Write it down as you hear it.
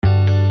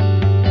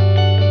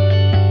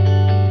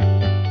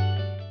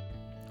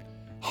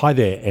Hi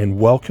there, and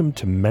welcome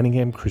to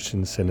Manningham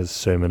Christian Centre's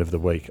Sermon of the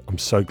Week. I'm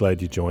so glad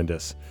you joined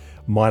us.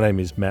 My name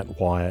is Matt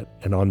Wyatt,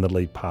 and I'm the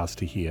lead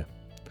pastor here.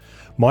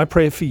 My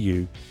prayer for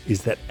you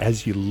is that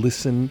as you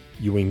listen,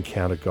 you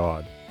encounter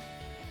God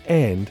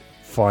and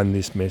find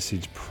this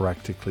message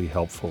practically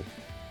helpful.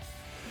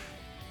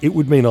 It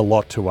would mean a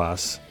lot to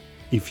us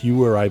if you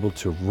were able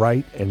to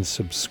rate and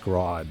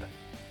subscribe.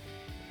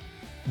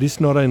 This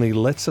not only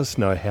lets us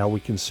know how we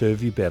can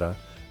serve you better,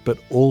 but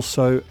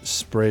also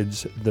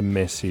spreads the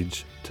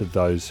message to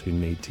those who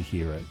need to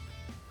hear it.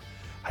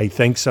 Hey,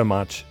 thanks so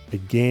much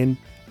again,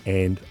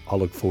 and I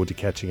look forward to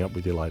catching up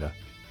with you later.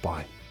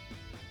 Bye.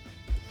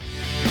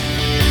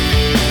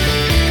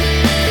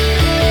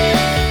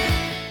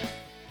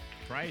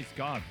 Praise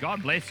God.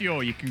 God bless you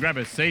all. You can grab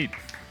a seat.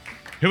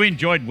 Who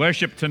enjoyed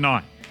worship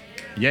tonight?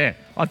 Yeah,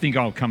 I think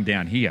I'll come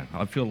down here.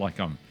 I feel like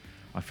I'm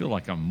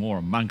more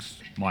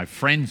amongst my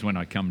friends when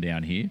I come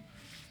down here.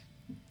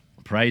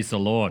 Praise the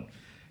Lord.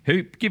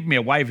 Give me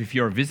a wave if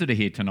you're a visitor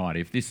here tonight,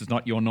 if this is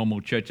not your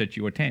normal church that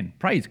you attend.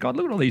 Praise God.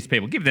 Look at all these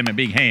people. Give them a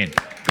big hand.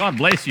 God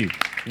bless you.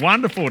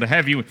 Wonderful to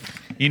have you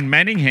in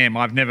Manningham.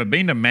 I've never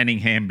been to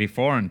Manningham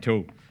before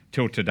until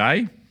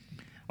today.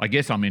 I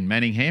guess I'm in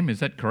Manningham.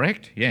 Is that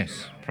correct?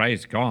 Yes.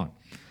 Praise God.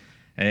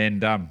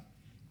 And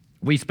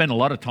we spend a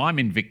lot of time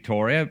in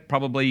Victoria.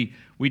 Probably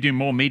we do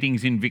more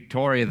meetings in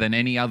Victoria than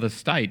any other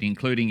state,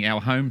 including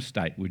our home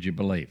state, would you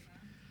believe?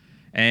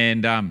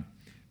 And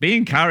be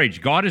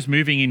encouraged. God is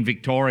moving in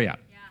Victoria.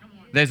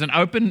 There's an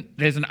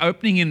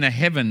opening in the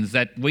heavens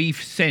that we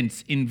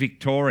sense in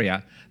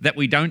Victoria that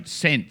we don't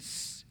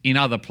sense in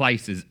other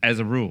places as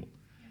a rule.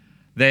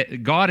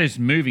 That God is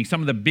moving.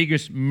 Some of the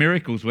biggest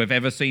miracles we've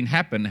ever seen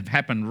happen have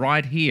happened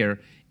right here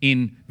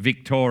in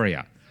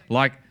Victoria.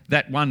 Like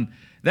that one,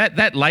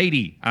 that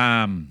lady,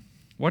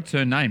 what's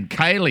her name?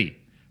 Kaylee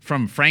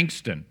from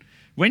Frankston.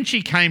 When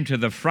she came to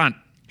the front,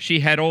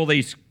 she had all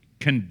these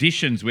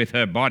conditions with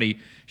her body.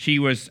 She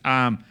was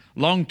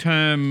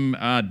long-term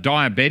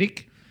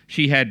diabetic.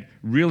 She had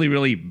really,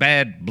 really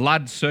bad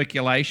blood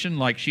circulation,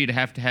 like she'd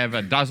have to have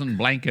a dozen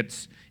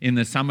blankets in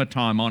the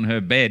summertime on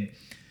her bed.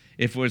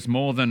 If it was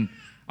more than,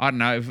 I don't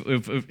know,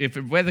 if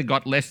the weather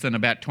got less than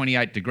about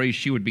 28 degrees,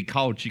 she would be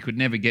cold. She could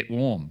never get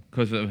warm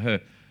because of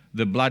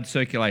the blood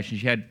circulation.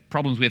 She had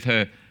problems with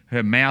her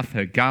mouth,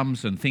 her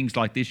gums and things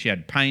like this. She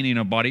had pain in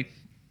her body.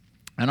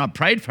 And I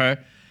prayed for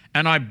her,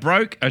 and I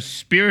broke a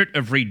spirit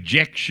of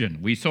rejection.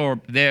 We saw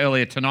there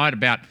earlier tonight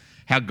about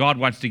how God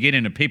wants to get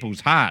into people's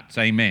hearts.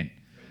 Amen.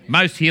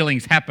 Most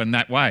healings happen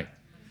that way.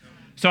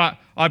 So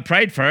I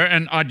prayed for her,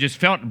 and I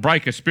just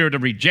broke a spirit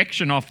of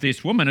rejection off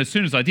this woman. As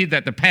soon as I did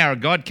that, the power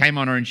of God came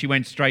on her, and she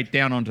went straight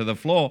down onto the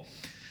floor.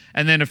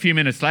 And then a few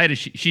minutes later,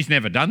 she's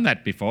never done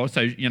that before,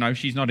 so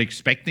she's not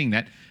expecting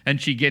that. And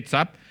she gets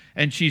up,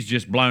 and she's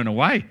just blown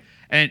away.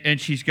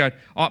 And she's going,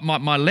 oh,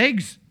 my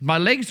legs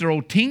are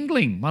all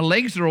tingling. My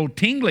legs are all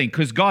tingling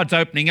because God's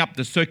opening up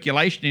the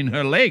circulation in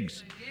her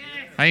legs.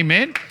 Yes.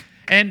 Amen.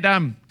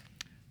 And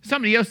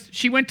somebody else,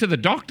 she went to the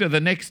doctor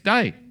the next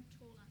day.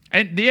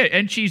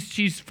 And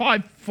she's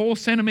 4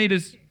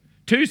 centimetres,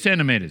 2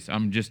 centimetres.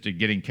 I'm just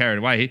getting carried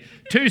away here.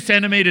 2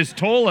 centimetres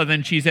taller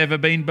than she's ever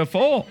been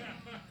before.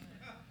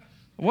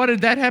 Why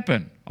did that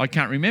happen? I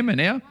can't remember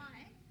now.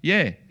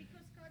 Yeah. Because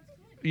God's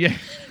good. Yeah.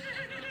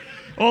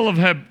 All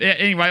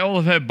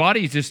of her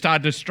bodies just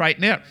started to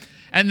straighten out.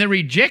 And the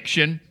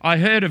rejection, I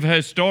heard of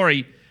her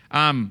story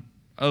a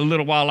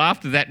little while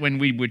after that when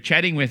we were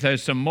chatting with her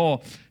some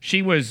more.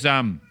 She was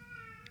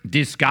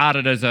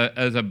discarded as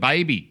a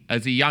baby,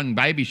 as a young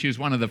baby. She was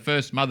one of the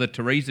first Mother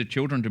Teresa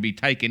children to be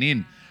taken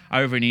in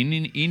over in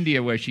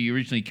India, where she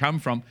originally come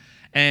from.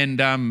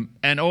 And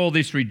all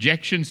this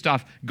rejection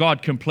stuff,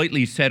 God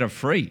completely set her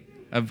free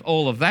of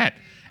all of that.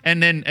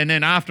 And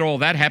then after all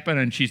that happened,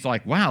 and she's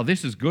like, wow,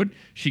 this is good.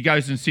 She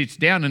goes and sits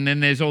down, and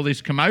then there's all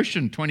this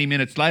commotion 20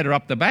 minutes later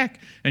up the back,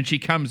 and she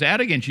comes out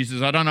again. She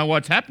says, I don't know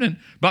what's happening,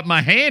 but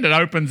my hand, it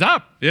opens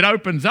up. It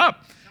opens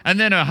up. And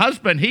then her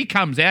husband, he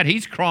comes out.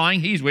 He's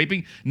crying. He's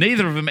weeping.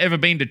 Neither of them ever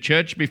been to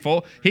church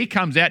before. He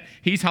comes out.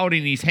 He's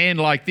holding his hand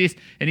like this,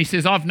 and he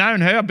says, I've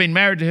known her. I've been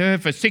married to her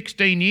for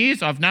 16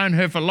 years. I've known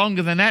her for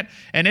longer than that,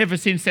 and ever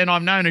since then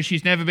I've known her.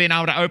 She's never been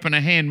able to open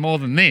her hand more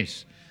than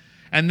this.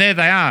 And there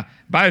they are,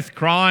 both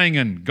crying,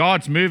 and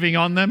God's moving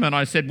on them. And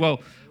I said,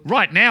 well,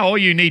 right now all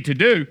you need to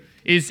do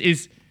is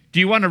do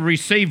you want to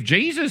receive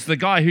Jesus, the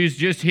guy who's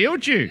just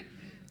healed you?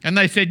 And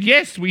they said,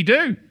 yes, we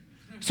do.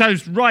 So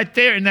right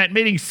there in that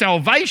meeting,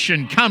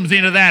 salvation comes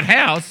into that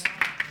house.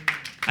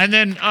 And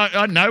then, I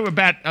don't know,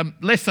 about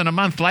less than a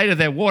month later,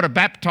 they're water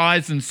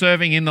baptized and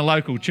serving in the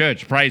local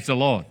church. Praise the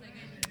Lord.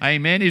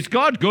 Amen. Is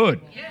God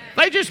good?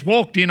 They just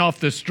walked in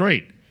off the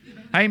street.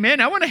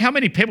 Amen. I wonder how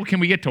many people can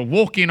we get to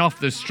walk in off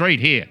the street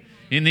here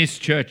in this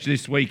church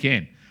this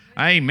weekend.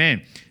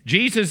 Amen.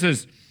 Jesus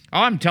is,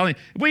 I'm telling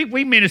you,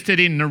 we ministered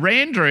in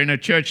Narandra in a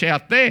church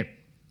out there.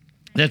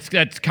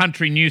 That's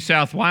country New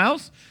South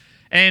Wales.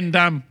 And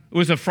it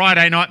was a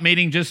Friday night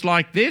meeting just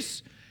like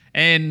this.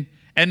 And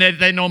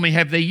they normally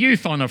have their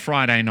youth on a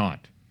Friday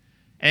night.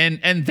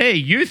 And their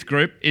youth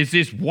group is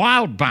this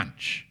wild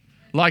bunch.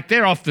 Like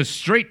they're off the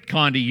street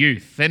kind of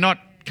youth. They're not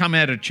come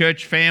out of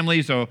church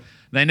families, or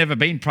they've never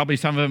been, probably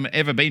some of them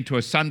ever been to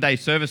a Sunday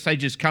service. They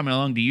just come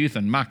along to youth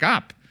and muck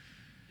up.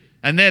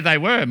 And there they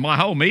were. My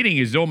whole meeting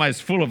is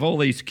almost full of all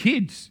these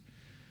kids.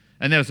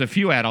 And there was a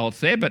few adults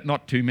there, but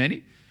not too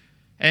many.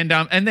 And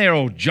they're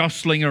all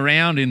jostling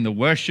around in the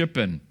worship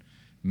and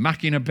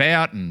mucking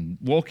about and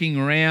walking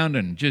around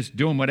and just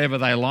doing whatever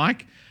they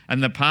like.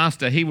 And the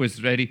pastor, he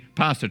was ready.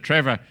 Pastor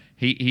Trevor,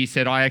 he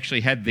said, I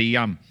actually had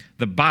the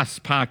bus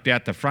parked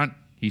out the front.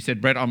 He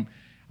said, Brett,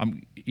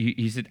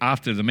 he said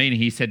after the meeting,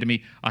 he said to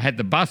me, I had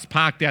the bus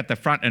parked out the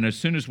front, and as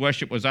soon as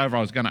worship was over,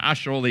 I was going to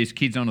usher all these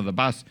kids onto the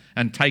bus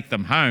and take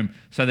them home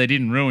so they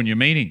didn't ruin your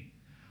meeting.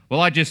 Well,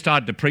 I just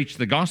started to preach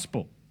the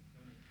gospel.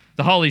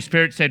 The Holy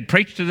Spirit said,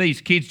 preach to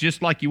these kids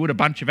just like you would a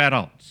bunch of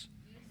adults.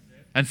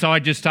 And so I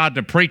just started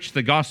to preach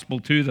the gospel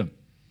to them.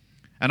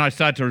 And I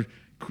started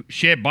to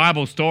share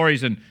Bible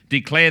stories and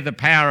declare the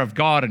power of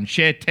God and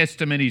share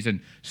testimonies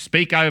and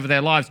speak over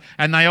their lives.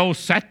 And they all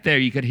sat there.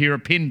 You could hear a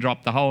pin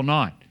drop the whole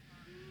night.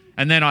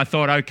 And then I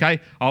thought, okay,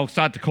 I'll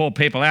start to call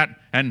people out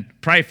and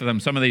pray for them.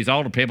 Some of these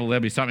older people,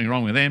 there'll be something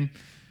wrong with them.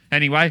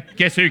 Anyway,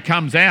 guess who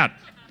comes out?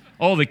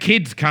 All the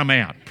kids come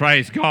out,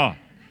 praise God.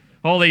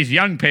 All these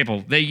young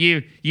people, they're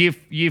year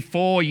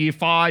 4, year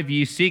 5,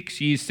 year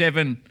 6, year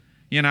 7,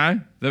 you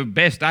know, the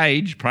best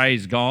age,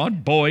 praise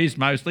God. Boys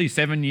mostly,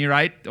 7, year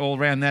 8, all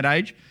around that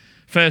age.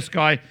 First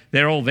guy,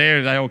 they're all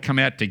there, they all come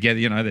out together,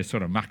 you know, they're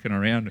sort of mucking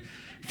around.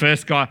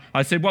 First guy,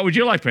 I said, what would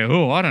you like to pray?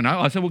 Oh, I don't know.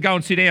 I said, well, go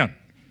and sit down.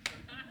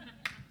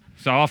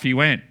 So off he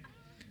went.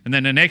 And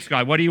then the next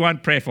guy, what do you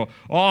want prayer for?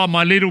 Oh,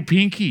 my little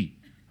pinky.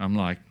 I'm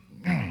like,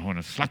 oh, I want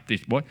to slap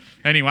this boy.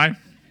 Anyway,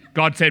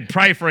 God said,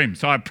 pray for him.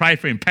 So I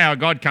prayed for him. Power of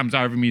God comes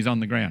over him. He's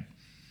on the ground.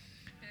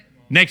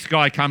 Next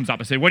guy comes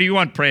up. I said, what do you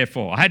want prayer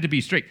for? I had to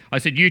be strict. I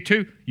said, you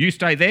two, you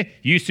stay there.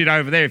 You sit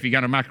over there if you're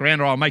going to muck around,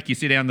 or I'll make you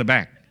sit down the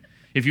back.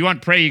 If you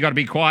want prayer, you've got to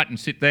be quiet and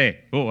sit there.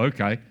 Oh,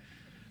 okay.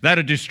 That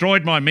had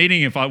destroyed my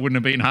meeting if I wouldn't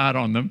have been hard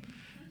on them.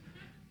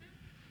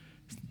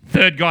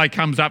 Third guy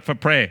comes up for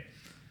prayer.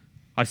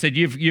 I said,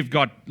 you've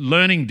got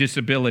learning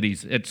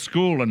disabilities at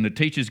school and the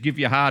teachers give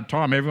you a hard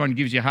time. Everyone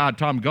gives you a hard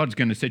time. God's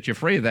going to set you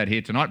free of that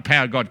here tonight.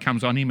 Power of God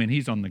comes on him and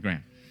he's on the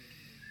ground.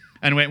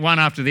 And went one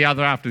after the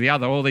other,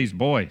 all these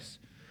boys.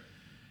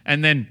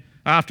 And then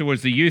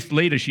afterwards, the youth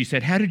leader, she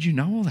said, how did you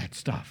know all that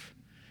stuff?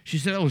 She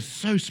said, it was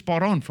so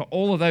spot on for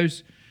all of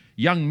those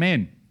young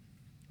men.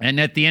 And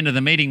at the end of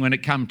the meeting, when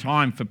it come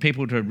time for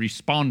people to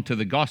respond to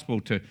the gospel,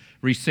 to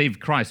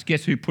receive Christ,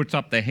 guess who puts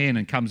up their hand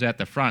and comes out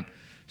the front?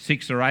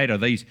 6 or 8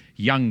 of these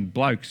young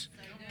blokes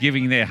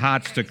giving their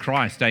hearts to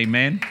Christ.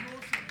 Amen.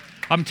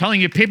 I'm telling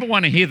you, people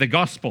want to hear the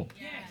gospel.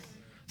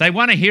 They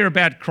want to hear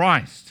about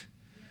Christ.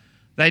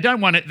 They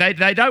don't want it.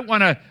 They don't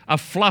want a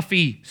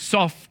fluffy,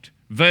 soft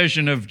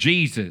version of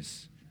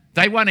Jesus.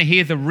 They want to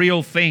hear the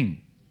real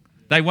thing.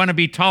 They want to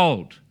be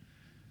told.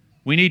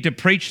 We need to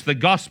preach the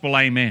gospel.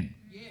 Amen.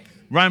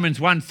 Romans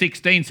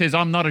 1:16 says,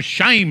 I'm not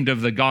ashamed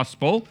of the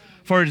gospel,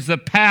 for it is the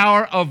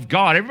power of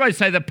God. Everybody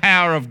say the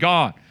power of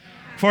God.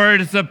 For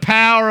it is the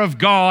power of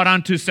God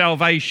unto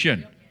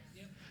salvation.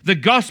 The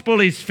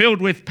gospel is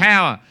filled with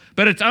power,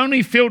 but it's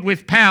only filled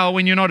with power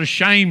when you're not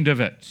ashamed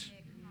of it.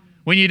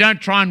 When you don't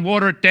try and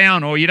water it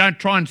down, or you don't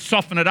try and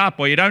soften it up,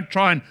 or you don't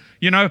try and,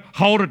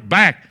 hold it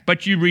back,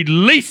 but you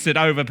release it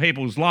over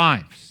people's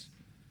lives.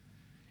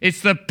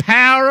 It's the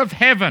power of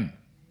heaven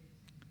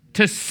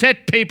to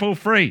set people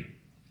free.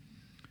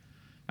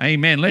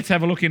 Amen. Let's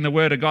have a look in the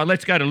Word of God.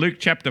 Let's go to Luke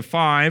chapter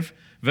 5.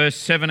 Verse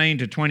 17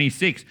 to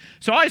 26.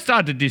 So I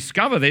started to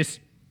discover this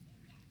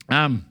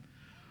because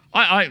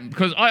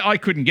I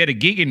couldn't get a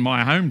gig in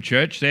my home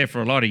church there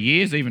for a lot of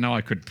years, even though I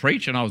could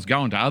preach, and I was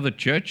going to other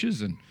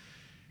churches and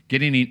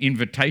getting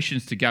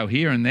invitations to go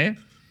here and there.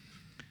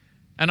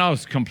 And I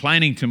was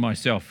complaining to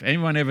myself.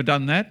 Anyone ever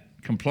done that?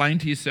 Complain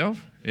to yourself?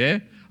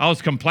 Yeah? I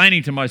was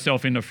complaining to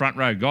myself in the front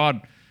row.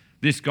 God,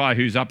 this guy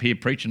who's up here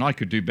preaching, I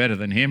could do better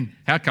than him.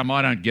 How come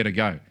I don't get a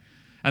go?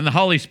 And the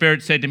Holy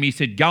Spirit said to me, he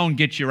said, go and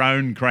get your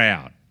own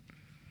crowd.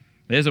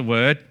 There's a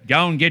word.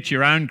 Go and get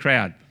your own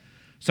crowd.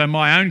 So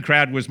my own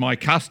crowd was my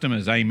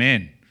customers,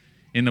 amen,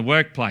 in the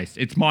workplace.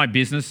 It's my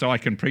business, so I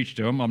can preach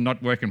to them. I'm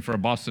not working for a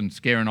boss and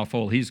scaring off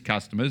all his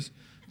customers.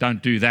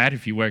 Don't do that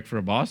if you work for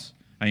a boss,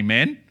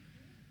 amen.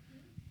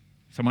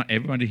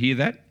 Everyone to hear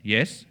that?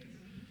 Yes.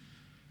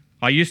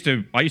 I used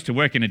to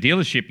work in a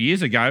dealership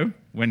years ago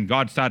when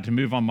God started to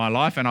move on my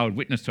life, and I would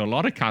witness to a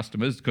lot of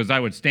customers because they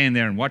would stand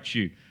there and watch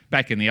you.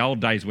 Back in the old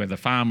days where the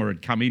farmer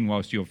had come in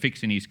whilst you were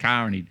fixing his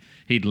car, and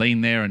he'd lean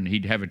there and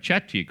he'd have a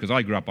chat to you, because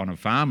I grew up on a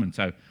farm, and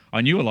so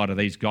I knew a lot of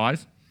these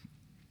guys.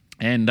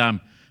 And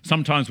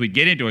sometimes we'd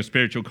get into a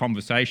spiritual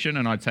conversation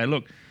and I'd say,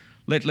 look,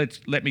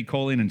 let me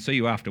call in and see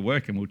you after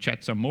work and we'll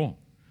chat some more.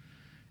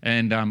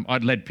 And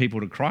I'd led people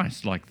to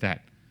Christ like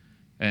that,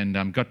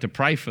 and got to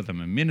pray for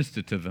them and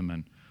minister to them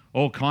and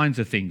all kinds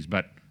of things.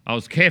 But I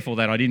was careful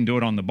that I didn't do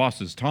it on the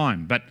boss's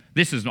time. But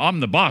I'm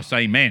the boss,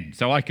 amen.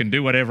 So I can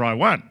do whatever I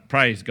want.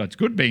 Praise God. It's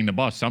good being the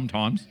boss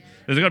sometimes.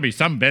 There's got to be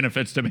some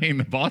benefits to being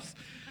the boss.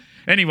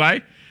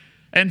 Anyway,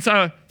 And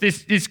so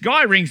this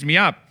guy rings me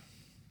up,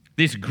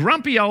 this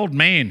grumpy old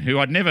man who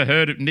I'd never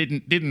heard of and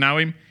didn't know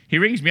him. He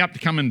rings me up to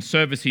come and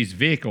service his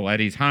vehicle at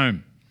his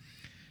home.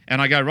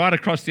 And I go right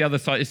across the other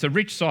side. It's the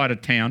rich side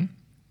of town.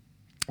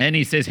 And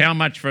he says, how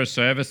much for a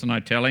service? And I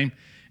tell him.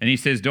 And he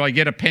says, do I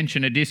get a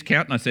pensioner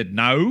discount? And I said,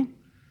 no.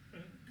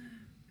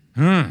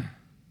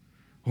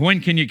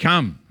 When can you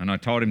come? And I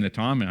told him the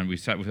time, and we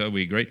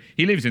agreed.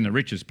 He lives in the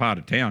richest part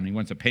of town. He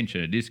wants a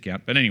pensioner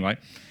discount. But anyway,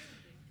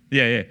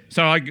 yeah.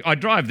 So I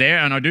drive there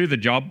and I do the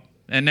job.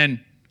 And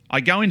then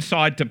I go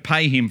inside to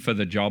pay him for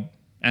the job.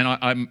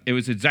 And it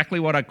was exactly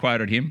what I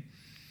quoted him.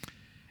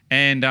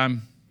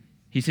 And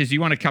he says,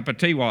 you want a cup of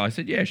tea? Well, I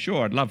said, yeah,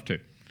 sure, I'd love to.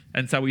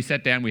 And so we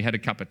sat down, we had a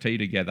cup of tea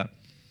together.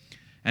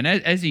 And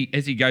as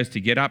he goes to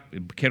get up,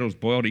 the kettle's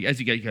boiled, he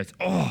goes,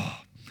 oh,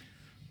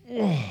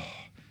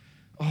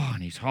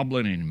 and he's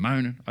hobbling and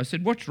moaning. I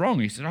said, what's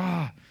wrong? He said,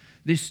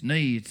 this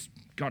knee, it's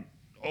got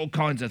all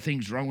kinds of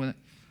things wrong with it.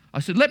 I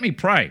said, let me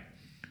pray.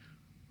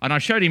 And I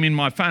showed him in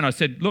my phone. I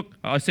said, look,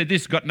 this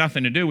has got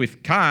nothing to do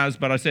with cars,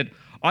 but I said,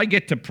 I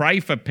get to pray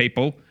for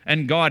people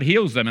and God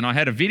heals them. And I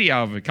had a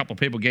video of a couple of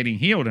people getting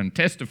healed and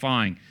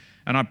testifying.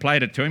 And I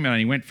played it to him and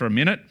he went for a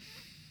minute.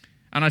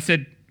 And I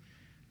said,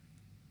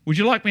 would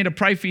you like me to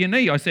pray for your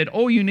knee? I said,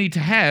 all you need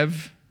to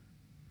have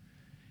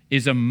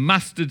is a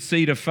mustard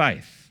seed of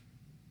faith.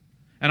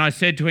 And I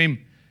said to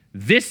him,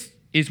 this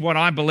is what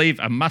I believe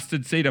a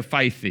mustard seed of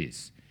faith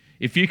is.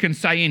 If you can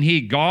say in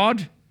here,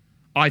 God,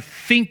 I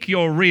think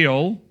you're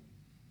real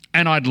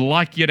and I'd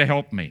like you to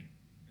help me.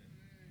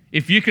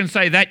 If you can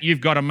say that,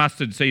 you've got a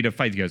mustard seed of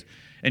faith. He goes,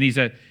 and he's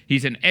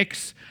an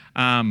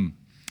ex-Royal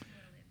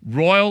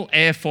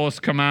Air Force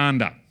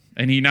commander,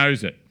 and he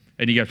knows it.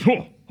 And he goes,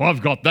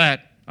 I've got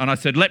that. And I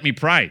said, let me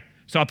pray.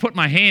 So I put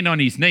my hand on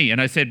his knee,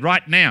 and I said,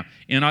 right now,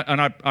 and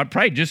I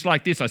prayed just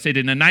like this. I said,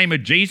 in the name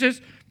of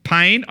Jesus,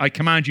 pain, I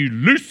command you,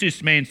 loose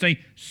this man's knee,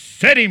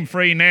 set him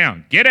free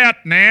now. Get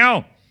out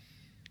now.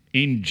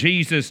 In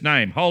Jesus'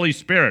 name, Holy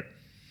Spirit,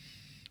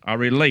 I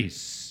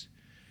release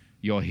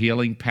your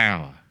healing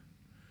power.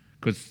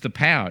 Because it's the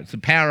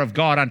power of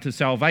God unto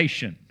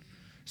salvation.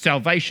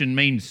 Salvation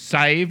means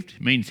saved,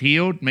 means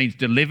healed, means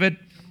delivered,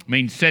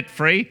 means set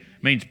free,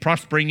 means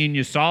prospering in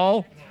your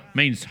soul,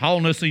 means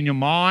wholeness in your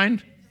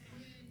mind.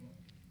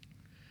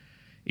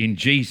 In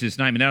Jesus'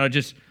 name. And then I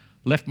just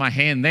left my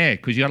hand there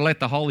because you got to let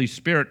the Holy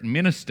Spirit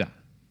minister.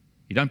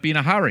 You don't be in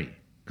a hurry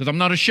because I'm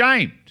not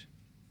ashamed.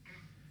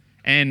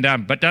 And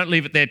but don't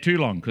leave it there too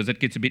long because it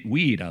gets a bit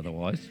weird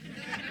otherwise.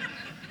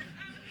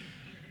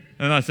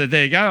 And I said,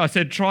 there you go. I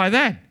said, try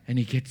that. And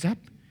he gets up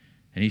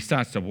and he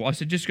starts to walk. I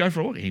said, just go for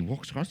a walk. And he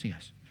walks across and he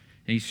goes,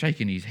 and he's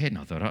shaking his head.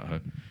 And I thought,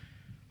 uh-oh.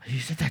 He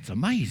said, that's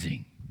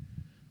amazing.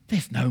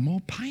 There's no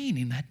more pain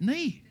in that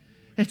knee.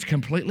 It's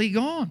completely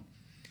gone.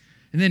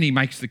 And then he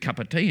makes the cup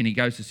of tea and he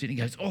goes to sit and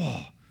he goes,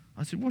 oh.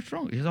 I said, what's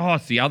wrong? He said,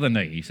 it's the other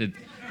knee.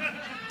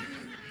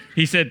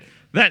 He said,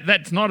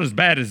 that's not as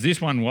bad as this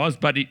one was,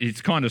 but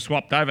it's kind of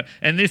swapped over.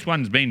 And this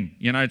one's been,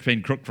 it's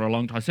been crooked for a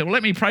long time. I said, well,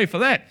 let me pray for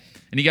that.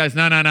 And he goes,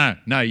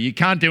 no, you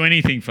can't do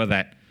anything for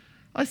that.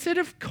 I said,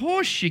 of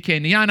course you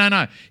can.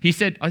 No.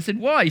 I said,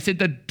 why? He said,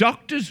 the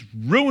doctors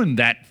ruined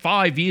that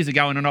 5 years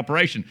ago in an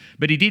operation.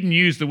 But he didn't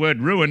use the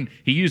word ruin.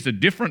 He used a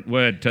different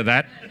word to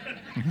that.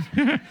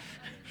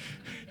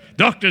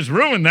 Doctors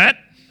ruined that.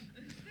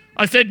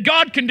 I said,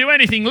 God can do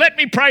anything. Let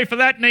me pray for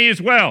that knee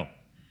as well.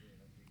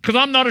 Because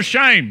I'm not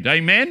ashamed.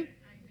 Amen?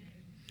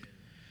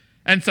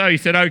 And so he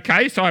said,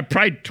 okay. So I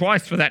prayed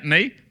twice for that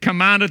knee,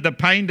 commanded the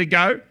pain to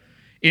go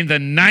in the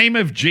name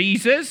of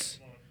Jesus.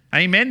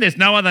 Amen. There's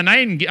no other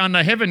name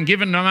under heaven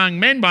given among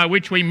men by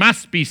which we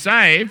must be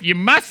saved. You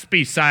must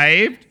be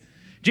saved.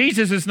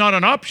 Jesus is not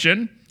an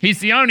option. He's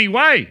the only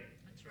way.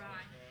 That's right.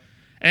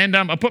 And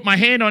I put my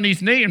hand on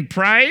his knee and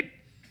prayed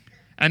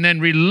and then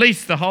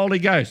released the Holy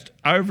Ghost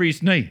over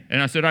his knee.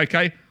 And I said,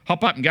 okay,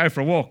 hop up and go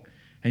for a walk.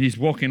 And he's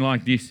walking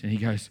like this. And he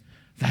goes,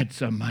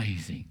 that's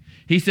amazing.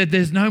 He said,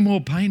 there's no more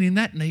pain in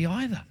that knee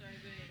either.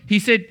 He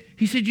said,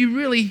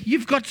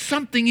 you've got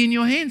something in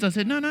your hands. I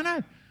said,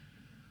 no.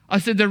 I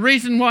said, the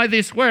reason why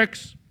this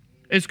works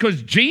is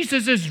because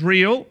Jesus is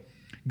real.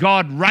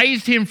 God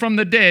raised him from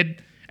the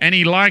dead and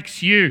he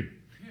likes you.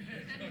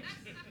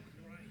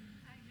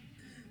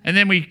 And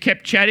then we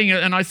kept chatting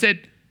and I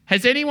said,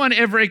 has anyone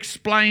ever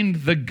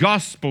explained the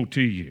gospel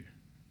to you?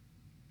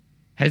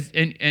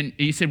 And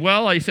he said,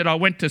 I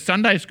went to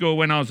Sunday school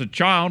when I was a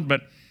child,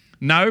 but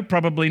no,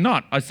 probably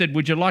not. I said,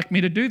 would you like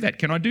me to do that?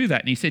 Can I do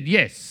that? And he said,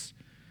 yes.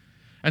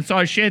 And so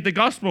I shared the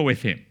gospel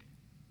with him.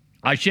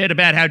 I shared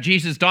about how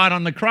Jesus died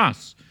on the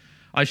cross.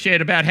 I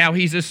shared about how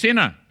he's a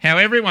sinner, how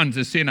everyone's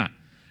a sinner,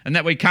 and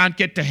that we can't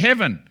get to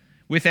heaven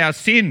with our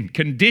sin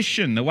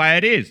condition the way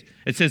it is.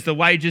 It says the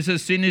wages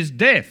of sin is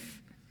death.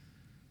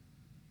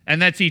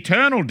 And that's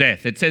eternal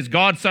death. It says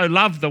God so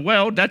loved the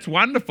world, that's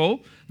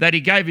wonderful, that he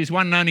gave his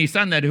one and only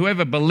son, that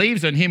whoever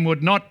believes in him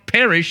would not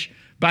perish,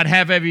 but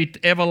have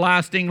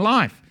everlasting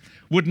life.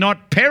 Would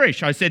not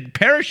perish. I said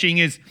perishing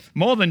is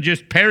more than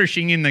just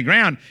perishing in the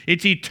ground.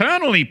 It's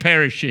eternally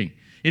perishing.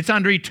 It's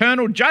under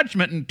eternal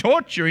judgment and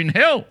torture in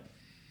hell.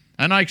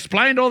 And I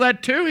explained all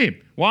that to him.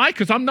 Why?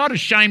 Because I'm not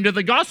ashamed of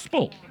the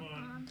gospel.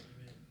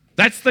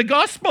 That's the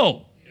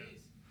gospel.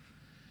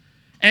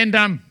 And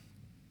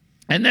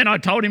then I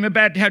told him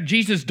about how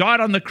Jesus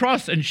died on the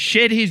cross and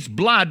shed his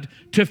blood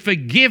to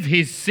forgive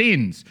his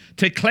sins,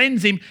 to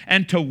cleanse him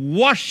and to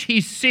wash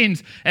his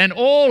sins. And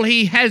all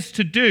he has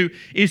to do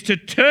is to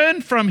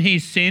turn from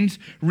his sins,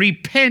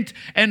 repent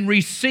and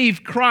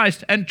receive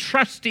Christ and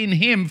trust in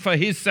him for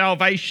his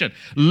salvation.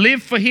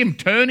 Live for him,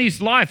 turn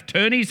his life,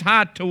 turn his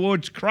heart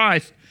towards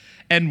Christ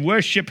and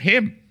worship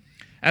him.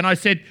 And I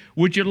said,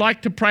 would you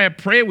like to pray a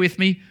prayer with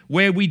me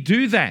where we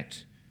do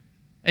that?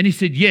 And he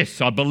said,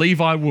 yes, I believe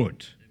I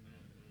would.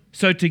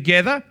 So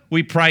together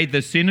we prayed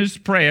the sinner's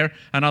prayer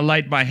and I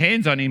laid my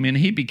hands on him and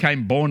he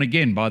became born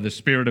again by the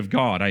Spirit of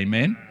God.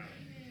 Amen.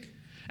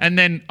 And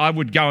then I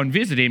would go and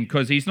visit him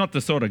because he's not the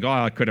sort of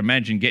guy I could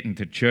imagine getting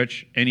to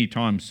church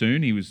anytime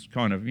soon. He was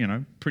kind of,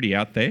 pretty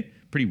out there,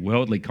 pretty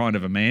worldly kind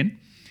of a man.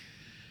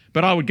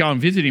 But I would go and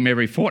visit him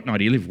every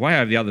fortnight. He lived way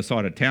over the other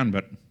side of town,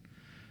 but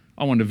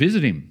I wanted to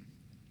visit him.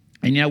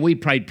 And, we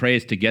prayed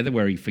prayers together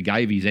where he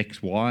forgave his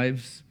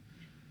ex-wives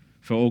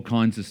for all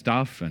kinds of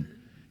stuff and,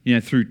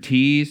 through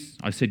tears.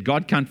 I said,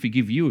 God can't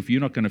forgive you if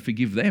you're not going to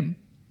forgive them.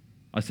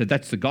 I said,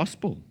 that's the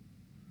gospel.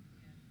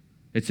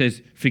 It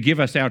says, forgive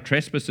us our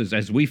trespasses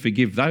as we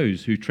forgive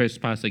those who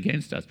trespass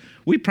against us.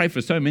 We pray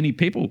for so many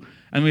people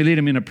and we lead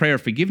them in a prayer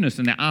of forgiveness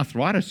and their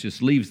arthritis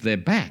just leaves their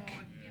back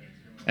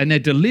and they're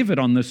delivered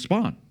on the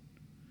spot.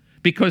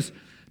 Because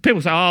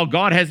people say, oh,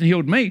 God hasn't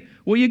healed me.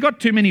 Well, you've got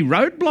too many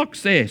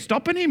roadblocks there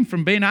stopping him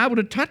from being able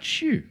to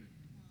touch you.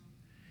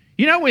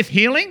 With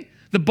healing,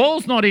 the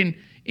ball's not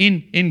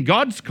in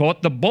God's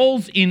court, the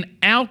ball's in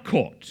our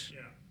court.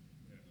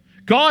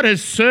 God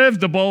has served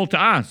the ball to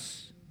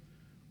us.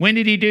 When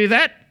did he do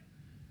that?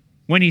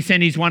 When he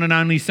sent his one and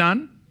only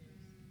son.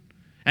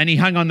 And he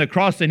hung on the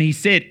cross and he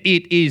said,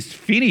 it is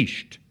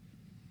finished.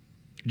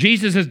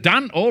 Jesus has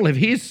done all of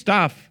his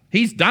stuff.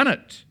 He's done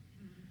it.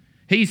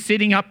 He's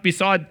sitting at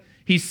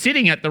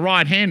the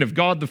right hand of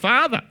God the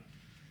Father.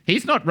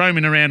 He's not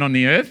roaming around on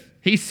the earth.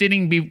 He's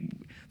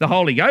the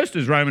Holy Ghost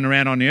is roaming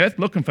around on the earth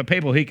looking for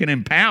people he can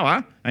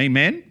empower.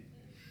 Amen.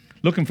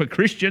 Looking for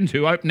Christians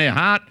who open their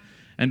heart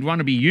and want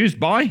to be used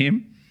by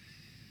him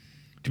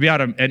to be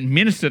able to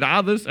administer to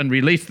others and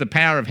release the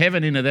power of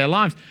heaven into their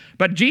lives.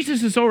 But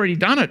Jesus has already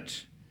done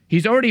it.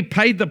 He's already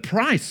paid the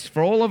price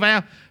for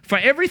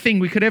everything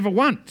we could ever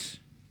want.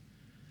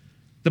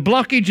 The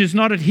blockage is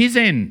not at his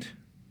end.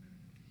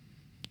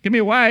 Give me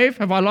a wave.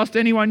 Have I lost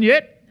anyone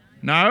yet?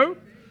 No.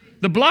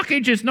 The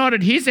blockage is not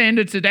at his end,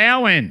 it's at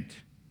our end.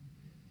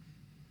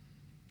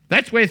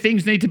 That's where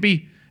things need to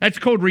be. That's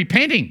called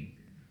repenting.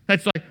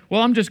 That's like,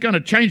 well, I'm just going to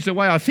change the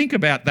way I think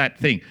about that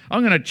thing. I'm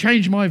going to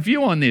change my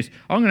view on this.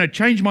 I'm going to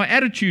change my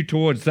attitude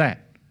towards that.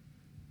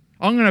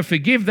 I'm going to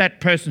forgive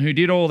that person who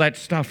did all that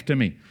stuff to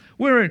me.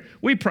 We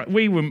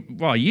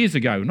were years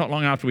ago, not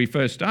long after we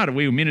first started,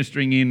 we were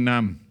ministering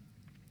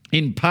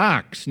in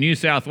Parks, New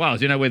South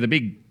Wales. Where the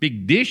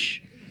big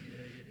dish.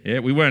 Yeah,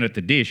 we weren't at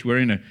the dish. We're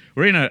in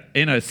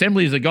an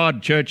Assemblies of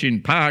God church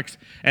in Parks,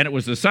 and it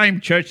was the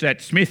same church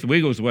that Smith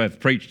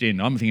Wigglesworth preached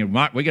in. I'm thinking,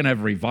 Mark, we're going to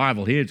have a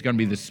revival here. It's going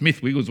to be the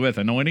Smith Wigglesworth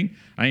anointing.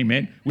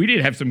 Amen. We did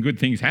have some good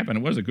things happen.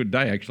 It was a good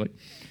day, actually.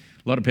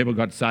 A lot of people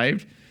got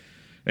saved.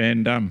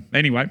 And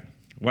anyway,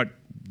 won't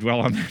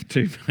dwell on that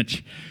too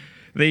much.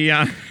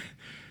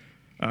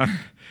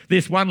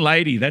 This one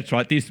lady, that's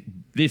right,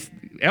 this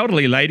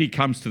elderly lady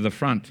comes to the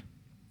front.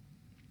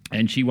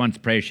 And she wants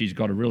prayer. She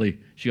got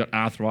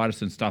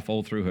arthritis and stuff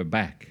all through her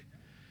back.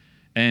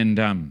 And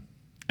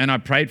I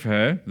prayed for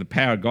her. The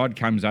power of God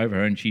comes over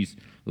her and she's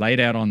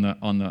laid out on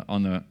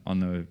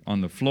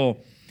the floor.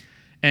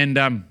 And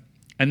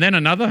then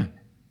another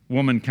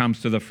woman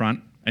comes to the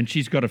front and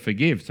she's got to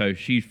forgive. So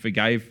she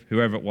forgave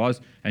whoever it was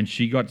and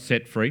she got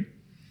set free.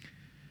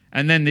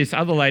 And then this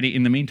other lady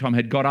in the meantime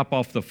had got up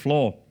off the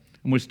floor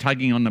and was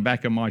tugging on the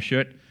back of my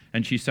shirt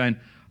and she's saying,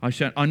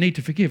 I need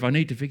to forgive, I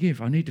need to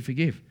forgive, I need to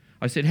forgive.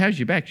 I said, how's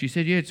your back? She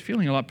said, yeah, it's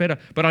feeling a lot better,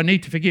 but I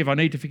need to forgive, I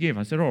need to forgive.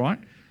 I said, all right,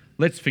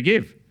 let's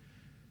forgive.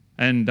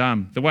 And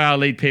the way I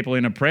lead people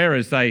in a prayer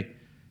is they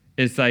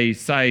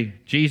say,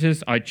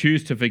 Jesus, I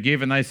choose to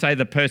forgive, and they say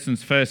the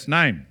person's first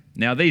name.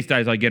 Now, these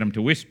days I get them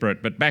to whisper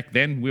it, but back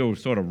then we were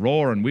sort of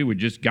raw and we would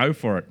just go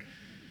for it.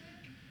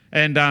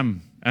 And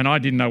I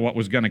didn't know what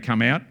was going to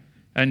come out.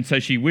 And so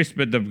she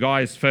whispered the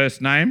guy's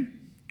first name,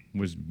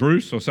 was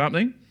Bruce or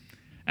something.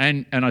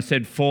 And I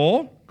said,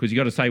 for, because you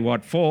got to say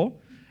what for.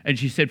 And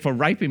she said, for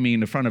raping me in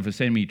the front of a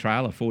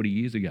semi-trailer 40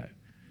 years ago.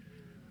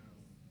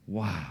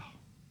 Wow.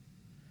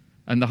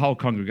 And the whole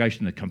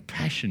congregation, the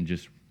compassion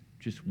just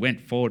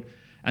went forward.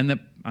 And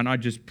I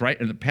just prayed,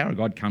 and the power of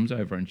God comes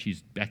over and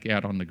she's back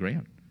out on the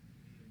ground.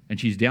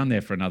 And she's down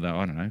there for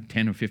another,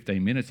 10 or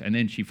 15 minutes. And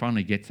then she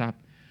finally gets up.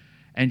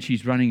 and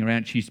she's running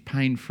around. She's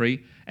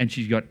pain-free, and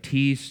she's got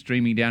tears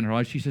streaming down her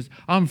eyes. She says,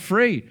 I'm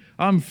free,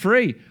 I'm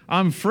free,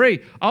 I'm free.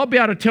 I'll be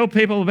able to tell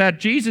people about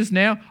Jesus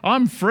now.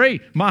 I'm free.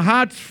 My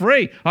heart's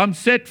free. I'm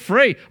set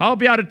free. I'll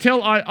be able to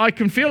tell, I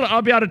can feel it.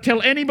 I'll be able to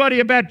tell anybody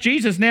about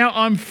Jesus now.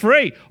 I'm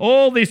free.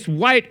 All this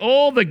weight,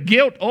 all the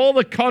guilt, all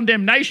the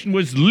condemnation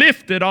was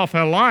lifted off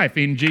her life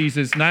in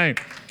Jesus' name.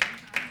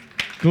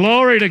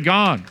 Glory to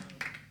God.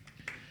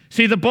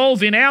 See, the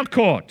ball's in our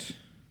court.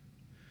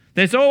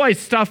 There's always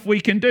stuff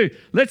we can do.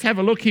 Let's have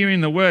a look here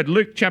in the Word.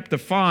 Luke chapter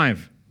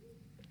 5,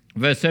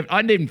 verse 7.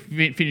 I didn't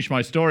even finish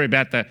my story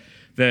about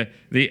the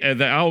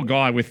old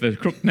guy with the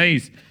crooked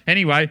knees.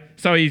 Anyway,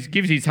 so he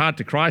gives his heart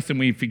to Christ, and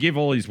we forgive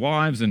all his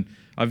wives, and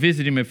I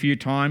visited him a few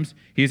times.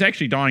 He's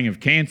actually dying of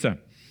cancer.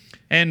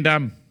 And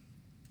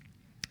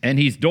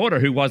his daughter,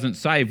 who wasn't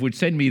saved, would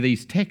send me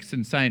these texts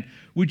and saying,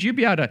 would you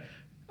be able to,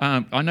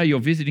 I know you're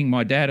visiting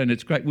my dad and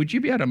it's great, would you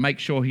be able to make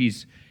sure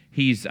he's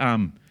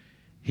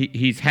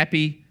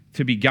happy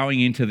to be going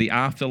into the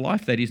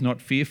afterlife, that he's not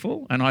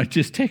fearful? And I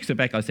just texted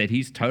back, I said,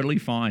 he's totally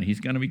fine.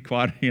 He's going to be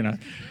quite, It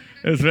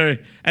was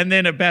very... And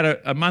then about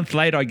a month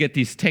later, I get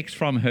this text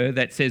from her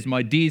that says,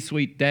 my dear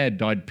sweet dad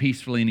died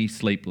peacefully in his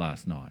sleep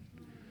last night.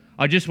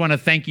 I just want to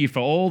thank you for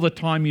all the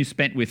time you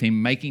spent with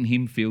him, making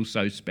him feel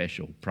so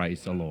special.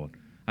 Praise the Lord.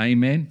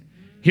 Amen.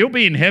 He'll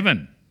be in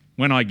heaven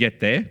when I get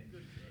there.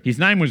 His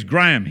name was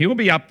Graham. He'll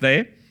be up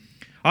there.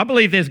 I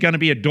believe there's going to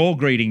be a door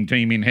greeting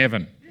team in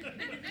heaven.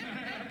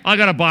 I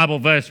got a Bible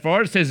verse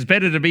for it. It says it's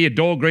better to be a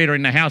door greeter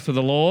in the house of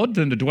the Lord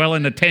than to dwell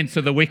in the tents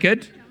of the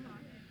wicked.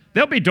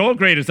 There'll be door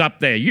greeters up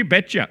there, you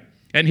betcha.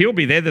 And he'll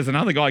be there. There's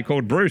another guy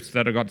called Bruce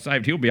that I got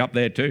saved. He'll be up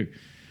there too.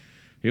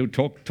 He'll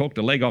talk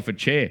the leg off a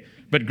chair.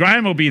 But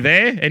Graham will be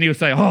there and he'll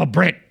say, oh,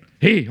 Brett,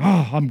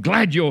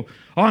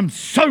 I'm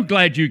so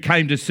glad you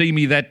came to see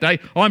me that day.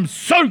 I'm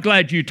so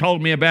glad you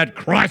told me about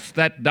Christ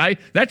that day.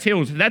 That's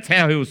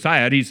how he'll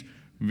say it. He's,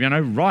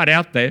 right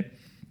out there.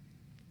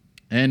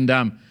 And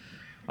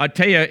I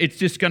tell you, it's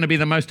just going to be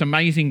the most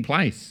amazing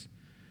place.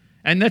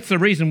 And that's the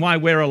reason why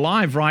we're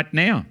alive right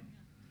now.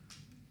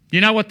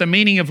 You know what the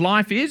meaning of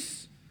life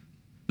is?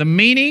 The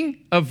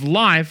meaning of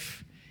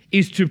life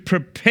is to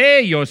prepare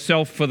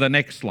yourself for the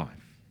next life.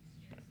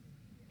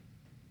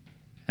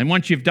 And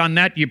once you've done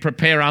that, you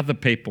prepare other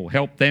people,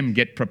 help them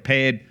get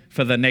prepared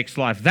for the next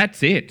life.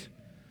 That's it.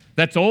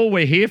 That's all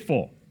we're here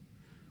for.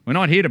 We're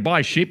not here to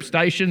buy ship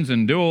stations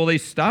and do all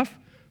this stuff.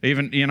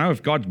 Even,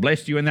 if God's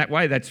blessed you in that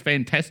way, that's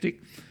fantastic.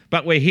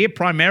 But we're here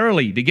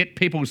primarily to get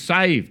people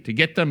saved, to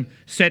get them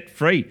set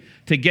free,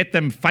 to get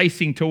them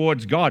facing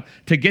towards God,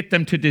 to get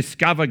them to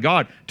discover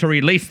God, to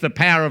release the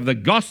power of the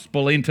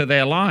gospel into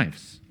their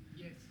lives.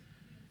 Yes.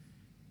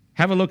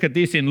 Have a look at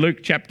this in Luke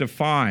chapter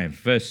 5,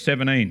 verse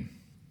 17.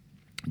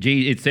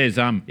 It says,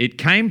 it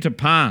came to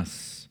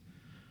pass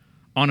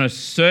on a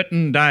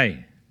certain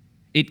day.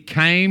 It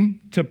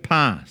came to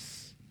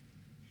pass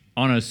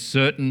on a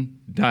certain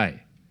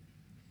day.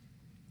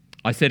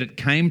 I said it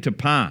came to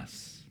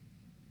pass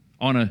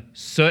on a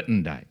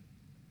certain day.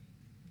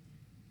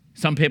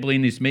 Some people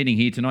in this meeting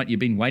here tonight, you've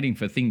been waiting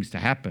for things to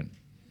happen.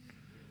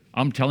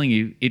 I'm telling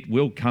you, it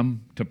will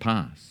come to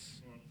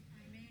pass.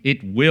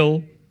 It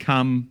will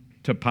come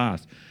to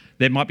pass.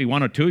 There might be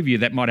one or two of you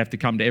that might have to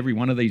come to every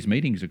one of these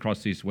meetings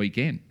across this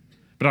weekend.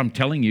 But I'm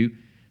telling you,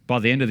 by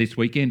the end of this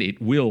weekend,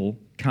 it will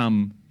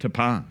come to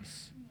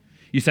pass.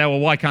 You say, well,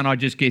 why can't I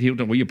just get healed?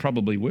 Well, you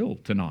probably will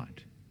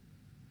tonight.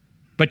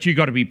 But you've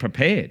got to be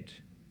prepared.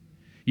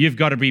 You've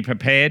got to be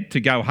prepared to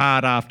go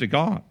hard after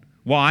God.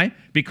 Why?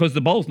 Because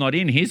the ball's not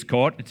in his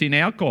court, it's in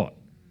our court.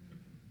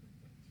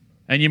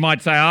 And you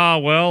might say, oh,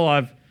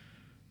 well,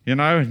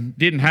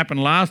 didn't happen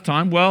last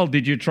time. Well,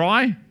 did you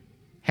try?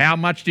 How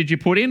much did you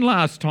put in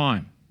last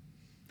time?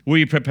 Were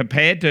you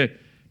prepared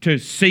to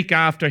seek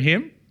after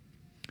him?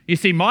 You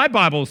see, my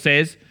Bible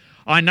says,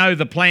 I know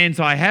the plans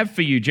I have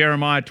for you,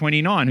 Jeremiah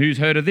 29. Who's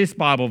heard of this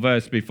Bible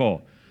verse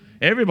before?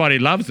 Everybody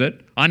loves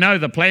it. I know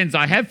the plans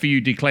I have for you,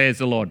 declares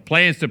the Lord.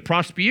 Plans to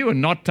prosper you and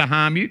not to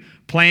harm you.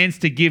 Plans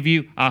to give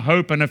you a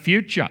hope and a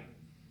future.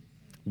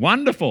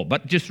 Wonderful.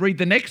 But just read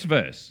the next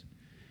verse.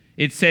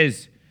 It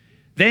says,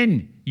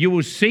 then you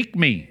will seek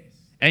me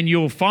and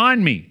you'll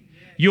find me.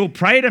 You'll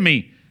pray to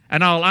me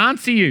and I'll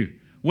answer you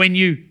when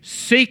you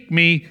seek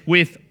me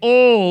with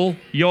all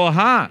your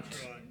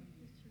heart.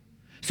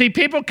 See,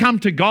 people come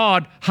to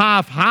God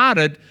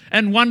half-hearted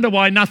and wonder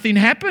why nothing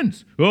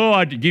happens. Oh,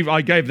 I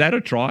gave that a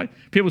try.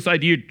 People say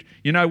to you,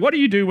 what do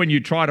you do when you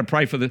try to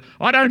pray for this?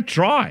 I don't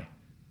try.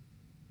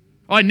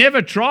 I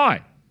never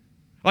try.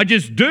 I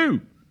just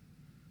do.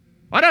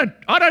 I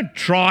don't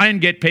try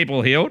and get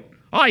people healed.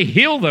 I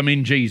heal them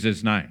in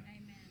Jesus' name.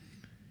 Amen.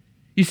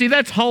 You see,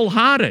 that's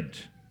wholehearted.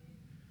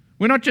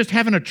 We're not just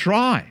having a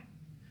try.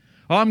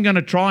 Oh, I'm going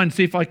to try and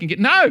see if I can get...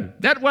 No,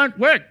 that won't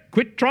work.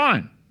 Quit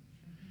trying.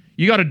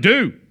 You got to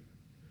do.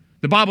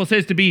 The Bible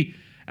says to be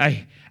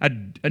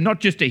not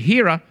just a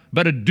hearer,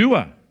 but a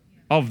doer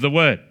of the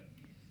word.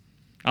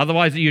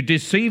 Otherwise, you're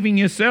deceiving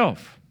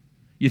yourself.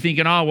 You're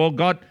thinking, oh, well,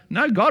 God...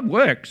 No, God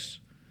works.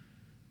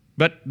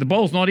 But the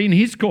ball's not in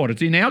his court,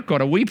 it's in our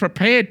court. Are we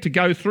prepared to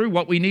go through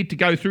what we need to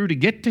go through to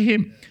get to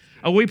him?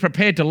 Are we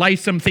prepared to lay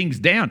some things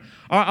down?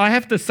 I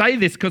have to say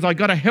this because I've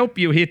got to help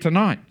you here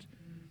tonight.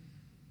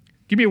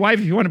 Give me a wave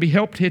if you want to be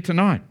helped here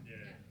tonight.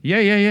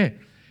 Yeah.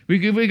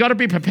 We've got to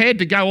be prepared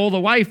to go all the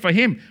way for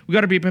him. We've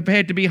got to be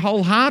prepared to be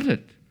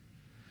wholehearted.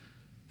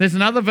 There's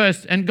another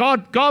verse, and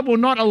God will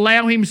not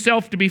allow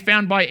himself to be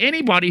found by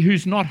anybody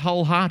who's not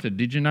wholehearted.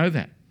 Did you know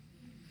that?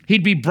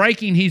 He'd be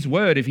breaking his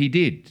word if he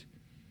did.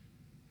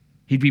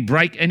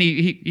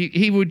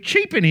 He would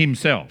cheapen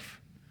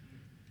himself.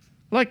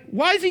 Like,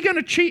 why is he going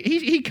to cheat?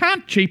 He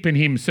can't cheapen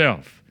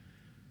himself.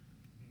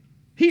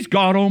 He's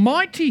God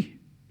Almighty.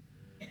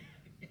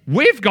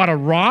 We've got to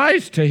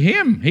rise to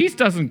him. He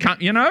doesn't come,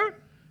 you know.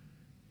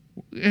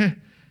 Do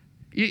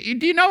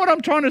you know what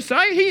I'm trying to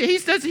say?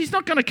 He's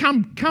not going to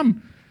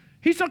come.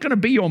 He's not going to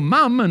be your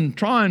mum and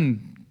try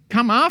and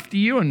come after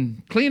you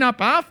and clean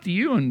up after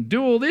you and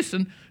do all this.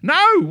 And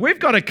no, we've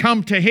got to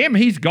come to him.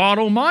 He's God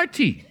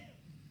Almighty.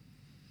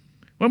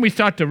 When we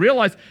start to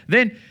realize,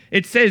 then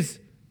it says,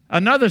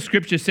 another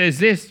scripture says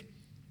this.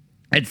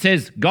 It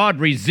says, God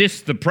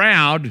resists the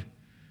proud,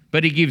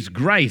 but he gives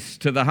grace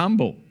to the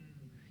humble.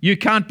 You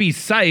can't be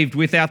saved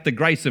without the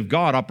grace of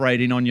God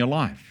operating on your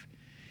life.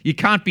 You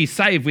can't be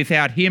saved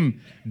without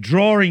him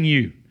drawing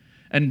you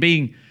and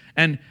being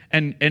and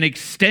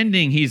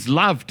extending his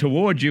love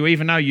towards you,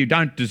 even though you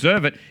don't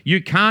deserve it.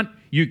 You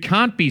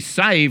can't be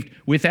saved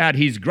without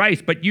his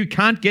grace, but you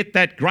can't get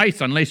that grace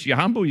unless you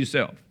humble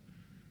yourself.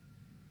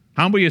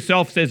 Humble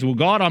yourself says, well,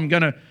 God, I'm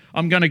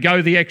going to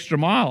go the extra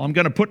mile. I'm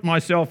going to put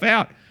myself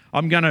out.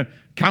 I'm going to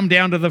come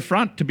down to the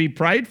front to be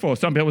prayed for.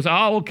 Some people say,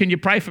 oh, well, can you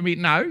pray for me?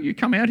 No, you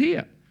come out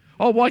here.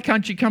 Oh, why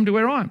can't you come to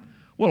where I am?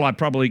 Well, I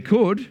probably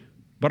could,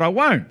 but I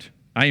won't.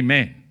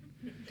 Amen.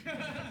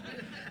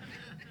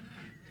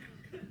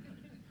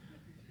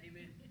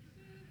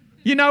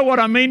 You know what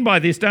I mean by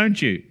this,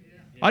 don't you?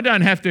 I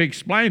don't have to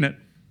explain it.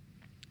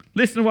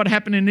 Listen to what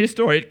happened in this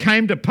story. It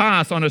came to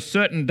pass on a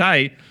certain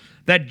day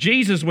that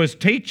Jesus was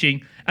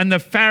teaching, and the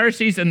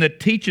Pharisees and the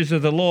teachers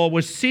of the law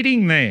were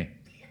sitting there.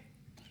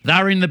 They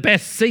were in the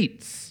best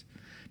seats.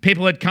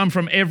 People had come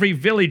from every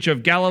village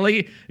of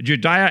Galilee,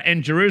 Judea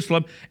and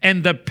Jerusalem,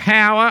 and the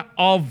power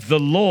of the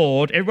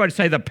Lord, everybody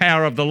say the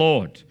power of the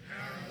Lord.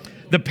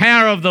 The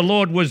power of the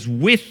Lord was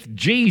with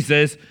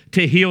Jesus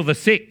to heal the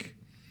sick.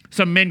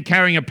 Some men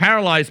carrying a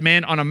paralyzed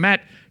man on a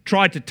mat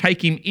tried to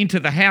take him into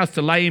the house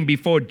to lay him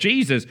before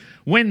Jesus.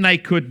 When they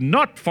could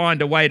not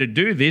find a way to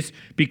do this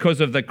because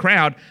of the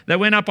crowd, they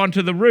went up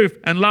onto the roof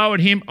and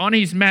lowered him on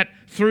his mat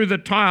through the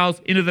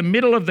tiles into the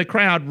middle of the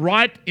crowd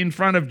right in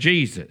front of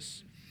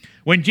Jesus.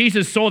 When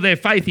Jesus saw their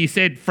faith, he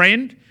said,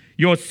 "Friend,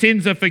 your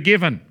sins are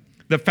forgiven."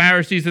 The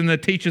Pharisees and the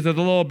teachers of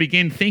the law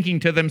began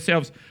thinking to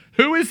themselves,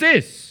 "Who is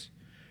this?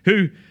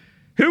 Who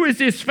is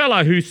this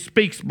fellow who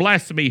speaks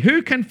blasphemy?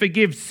 Who can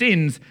forgive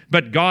sins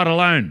but God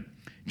alone?"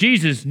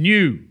 Jesus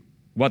knew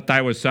what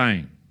they were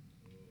saying.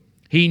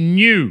 He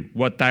knew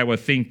what they were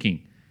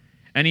thinking.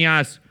 And he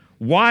asked,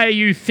 "Why are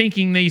you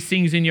thinking these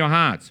things in your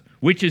hearts?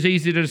 Which is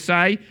easier to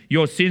say,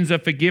 'Your sins are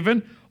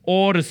forgiven,'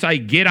 or to say,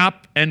 'Get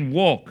up and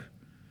walk'?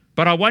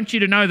 But I want you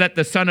to know that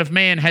the Son of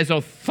Man has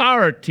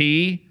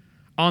authority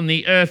on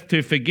the earth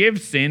to forgive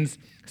sins."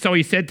 So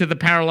he said to the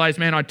paralyzed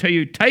man, "I tell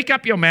you, take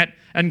up your mat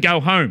and go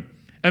home."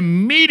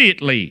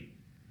 Immediately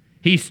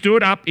he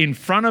stood up in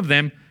front of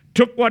them,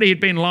 took what he had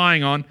been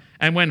lying on,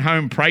 and went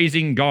home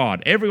praising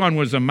God. Everyone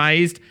was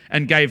amazed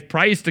and gave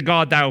praise to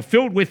God. They were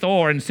filled with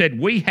awe and said,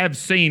 "We have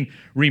seen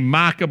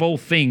remarkable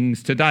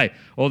things today."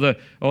 Or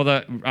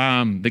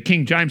the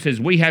King James says,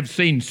 "We have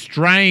seen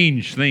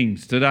strange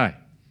things today."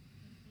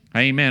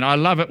 Amen. I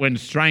love it when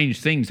strange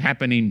things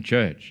happen in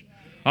church.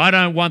 I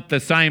don't want the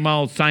same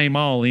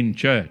old in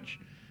church.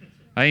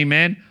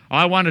 Amen.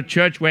 I want a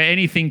church where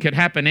anything could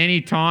happen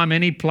anytime,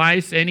 any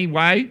place, any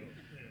way,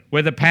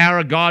 where the power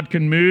of God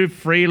can move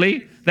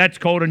freely. That's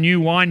called a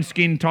new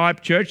wineskin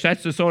type church.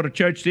 That's the sort of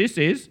church this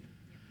is.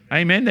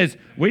 Amen.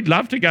 We'd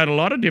love to go to a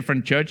lot of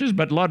different churches,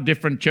 but a lot of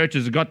different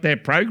churches have got their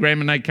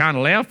program and they can't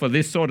allow for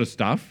this sort of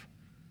stuff.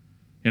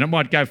 And it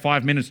might go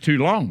 5 minutes too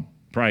long.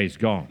 Praise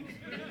God.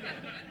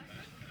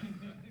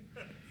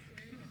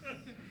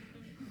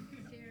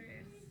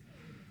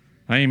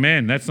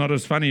 Amen. That's not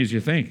as funny as you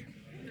think.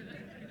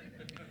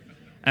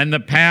 And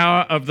the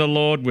power of the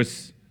Lord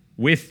was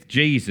with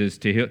Jesus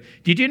to heal.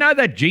 Did you know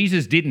that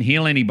Jesus didn't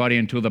heal anybody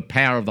until the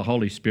power of the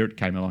Holy Spirit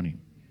came on him?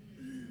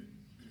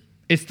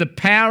 It's the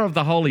power of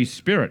the Holy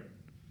Spirit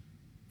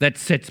that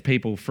sets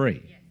people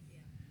free.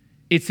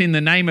 It's in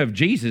the name of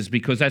Jesus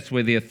because that's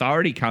where the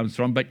authority comes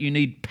from, but you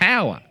need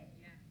power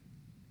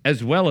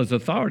as well as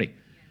authority.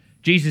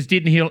 Jesus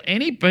didn't heal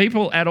any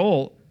people at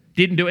all,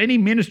 didn't do any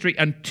ministry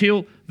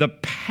until the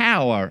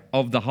power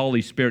of the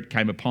Holy Spirit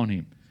came upon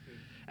him.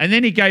 And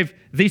then he gave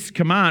this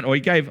command, or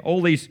he gave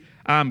all these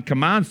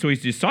commands to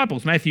his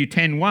disciples, Matthew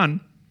 10:1.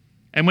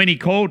 And when he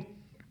called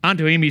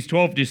unto him his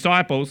 12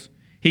 disciples,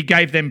 he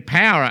gave them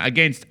power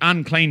against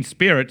unclean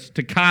spirits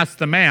to cast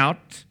them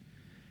out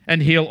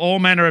and heal all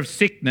manner of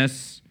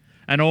sickness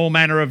and all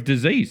manner of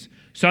disease.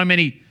 So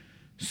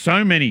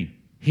many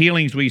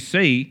healings we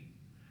see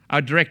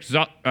are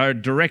a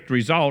direct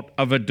result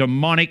of a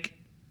demonic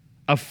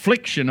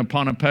affliction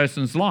upon a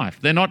person's life.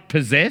 They're not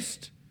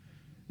possessed.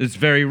 It's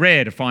very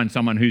rare to find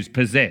someone who's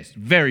possessed.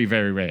 Very,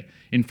 very rare.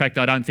 In fact,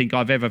 I don't think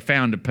I've ever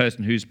found a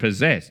person who's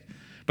possessed.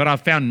 But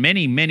I've found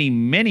many, many,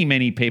 many,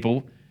 many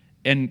people,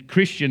 and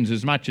Christians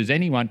as much as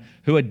anyone,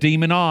 who are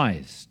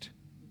demonized.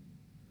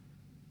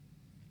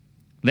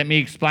 Let me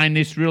explain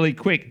this really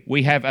quick.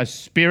 We have a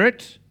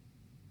spirit.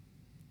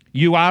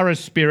 You are a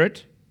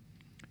spirit.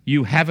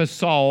 You have a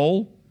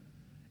soul.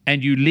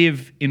 And you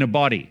live in a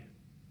body.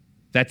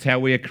 That's how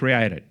we are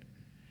created.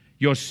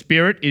 Your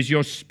spirit is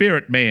your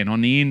spirit man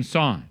on the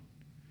inside.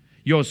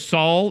 Your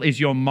soul is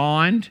your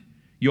mind,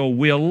 your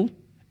will,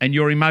 and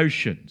your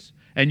emotions.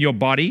 And your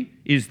body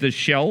is the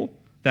shell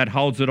that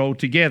holds it all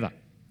together.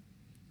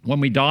 When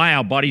we die,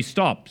 our body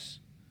stops.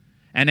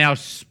 And our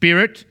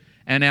spirit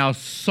and our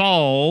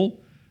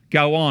soul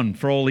go on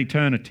for all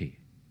eternity.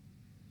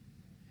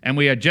 And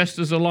we are just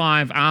as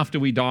alive after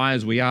we die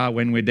as we are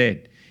when we're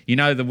dead. You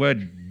know the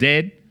word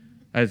dead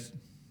as...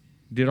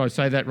 Did I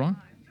say that wrong?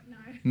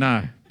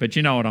 No, but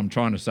you know what I'm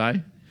trying to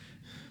say.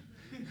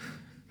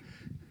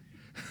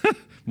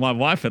 My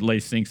wife at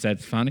least thinks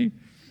that's funny.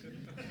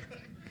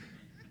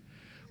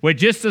 We're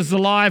just as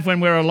alive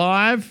when we're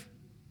alive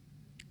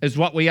as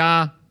what we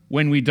are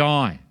when we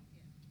die.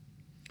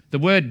 The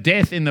word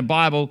death in the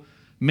Bible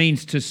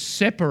means to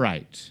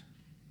separate.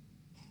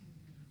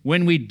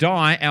 When we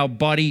die, our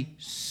body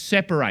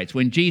separates.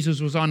 When Jesus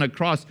was on the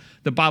cross,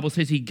 the Bible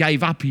says he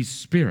gave up his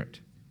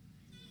spirit.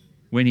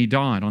 When he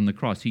died on the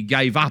cross, he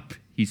gave up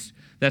his...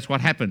 That's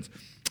what happens.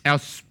 Our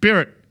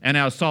spirit and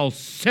our soul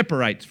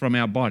separates from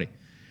our body.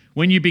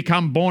 When you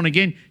become born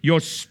again, your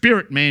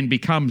spirit man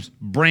becomes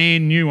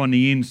brand new on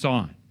the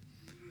inside.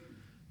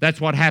 That's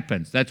what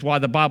happens. That's why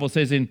the Bible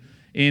says in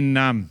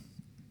 2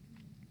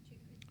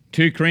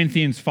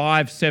 Corinthians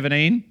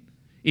 5:17,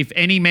 if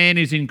any man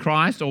is in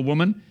Christ or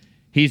woman,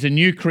 he's a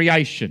new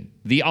creation.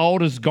 The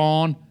old is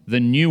gone, the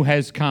new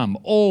has come.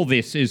 All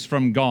this is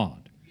from God.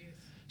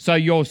 So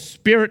your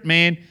spirit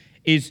man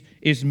is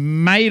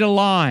made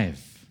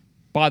alive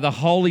by the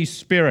Holy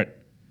Spirit.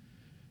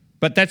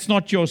 But that's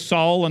not your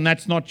soul and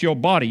that's not your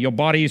body. Your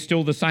body is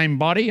still the same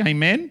body,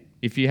 amen?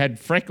 If you had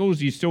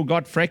freckles, you still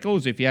got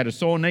freckles. If you had a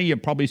sore knee, you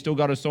probably still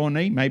got a sore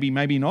knee. Maybe,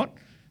 maybe not.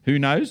 Who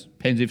knows?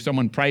 Depends if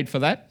someone prayed for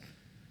that.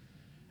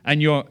 And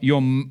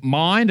your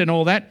mind and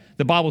all that,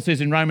 the Bible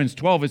says in Romans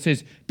 12, it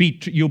says,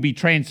 you'll be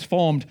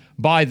transformed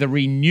by the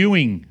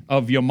renewing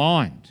of your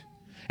mind.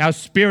 Our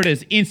spirit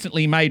is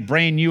instantly made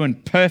brand new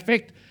and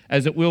perfect,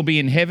 as it will be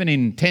in heaven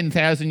in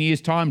 10,000 years'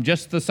 time,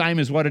 just the same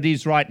as what it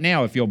is right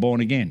now if you're born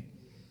again.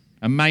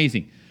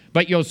 Amazing.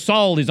 But your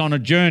soul is on a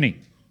journey.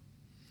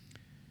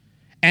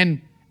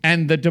 And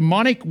the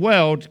demonic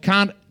world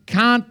can't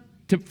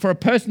for a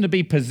person to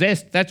be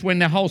possessed, that's when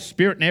their whole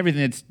spirit and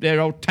everything, they're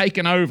all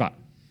taken over.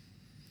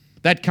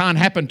 That can't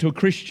happen to a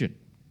Christian.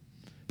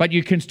 But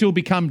you can still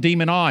become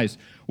demonized,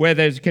 where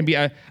there can be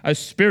a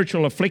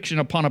spiritual affliction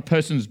upon a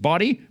person's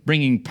body,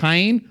 bringing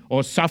pain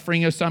or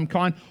suffering of some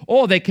kind,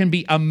 or there can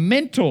be a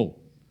mental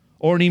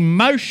or an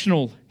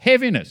emotional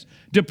heaviness,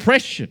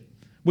 depression.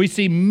 We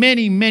see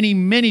many, many,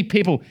 many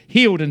people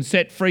healed and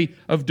set free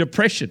of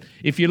depression.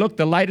 If you look,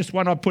 the latest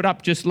one I put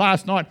up just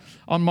last night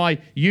on my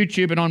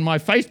YouTube and on my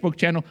Facebook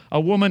channel, a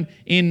woman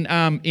in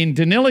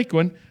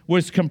Deniliquin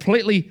was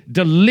completely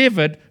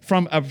delivered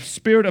from a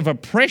spirit of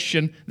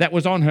oppression that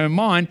was on her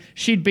mind.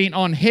 She'd been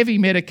on heavy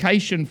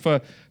medication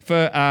for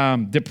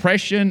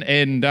depression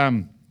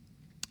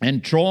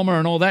and trauma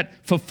and all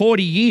that for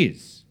 40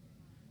 years.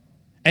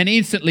 And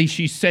instantly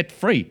she's set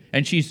free.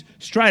 And she's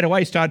straight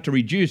away started to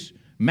reduce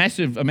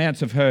massive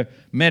amounts of her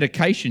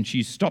medication.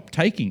 She's stopped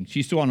taking.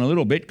 She's still on a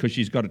little bit because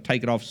she's got to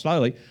take it off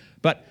slowly.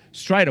 But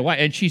straight away,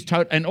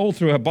 and and all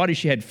through her body,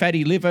 she had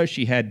fatty liver,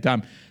 she had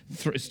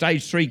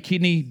stage 3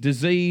 kidney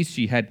disease,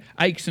 she had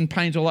aches and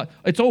pains, all that.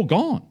 It's all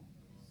gone.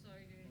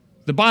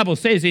 The Bible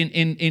says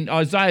in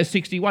Isaiah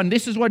 61,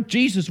 this is what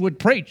Jesus would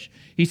preach.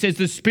 He says,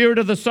 the Spirit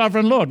of the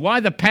Sovereign Lord. Why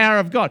the power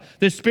of God?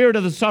 The Spirit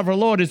of the Sovereign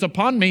Lord is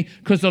upon me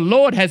because the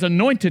Lord has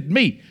anointed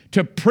me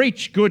to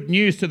preach good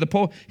news to the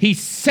poor. He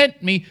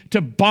sent me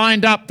to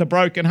bind up the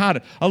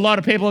brokenhearted. A lot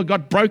of people have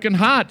got broken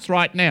hearts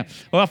right now.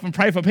 I often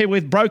pray for people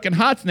with broken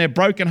hearts, and their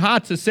broken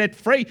hearts are set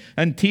free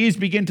and tears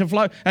begin to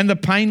flow and the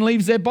pain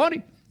leaves their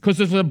body. Because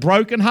of a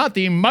broken heart,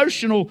 the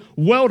emotional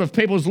world of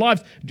people's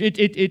lives,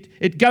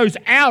 it goes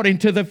out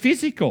into the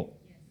physical.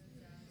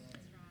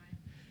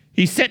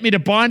 He sent me to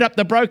bind up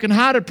the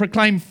brokenhearted,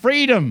 proclaim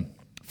freedom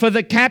for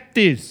the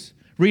captives,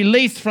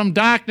 release from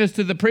darkness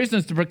to the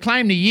prisoners, to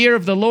proclaim the year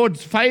of the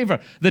Lord's favour,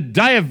 the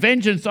day of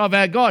vengeance of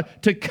our God,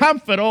 to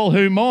comfort all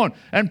who mourn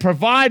and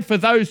provide for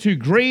those who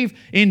grieve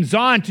in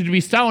Zion, to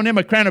bestow on them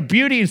a crown of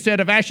beauty instead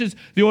of ashes,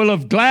 the oil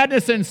of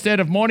gladness instead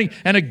of mourning,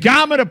 and a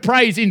garment of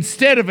praise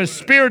instead of a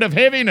spirit of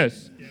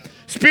heaviness.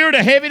 Spirit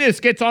of heaviness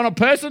gets on a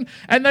person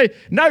and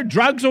no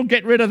drugs will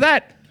get rid of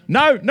that.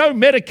 No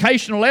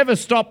medication will ever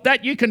stop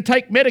that. You can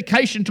take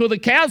medication till the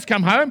cows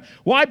come home.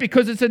 Why?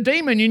 Because it's a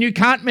demon and you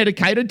can't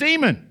medicate a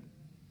demon.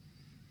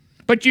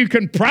 But you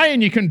can pray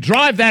and you can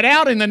drive that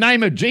out in the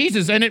name of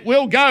Jesus and it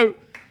will go.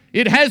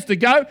 It has to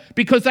go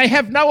because they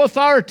have no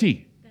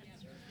authority.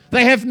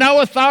 They have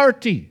no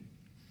authority.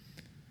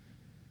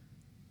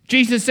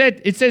 Jesus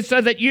said, it says,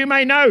 so that you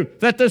may know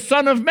that the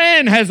Son of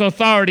Man has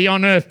authority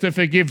on earth to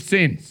forgive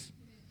sins.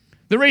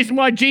 The reason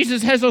why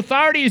Jesus has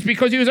authority is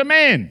because he was a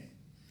man.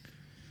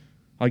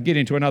 I'll get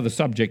into another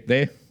subject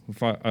there.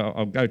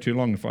 I'll go too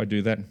long if I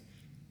do that.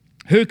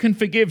 Who can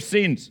forgive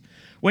sins?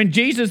 When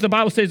Jesus, the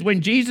Bible says, when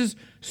Jesus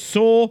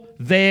saw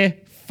their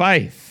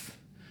faith,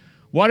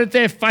 what did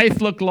their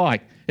faith look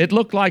like? It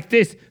looked like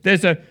this.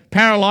 There's a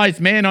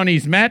paralyzed man on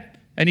his mat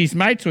and his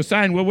mates were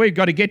saying, well, we've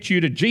got to get you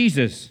to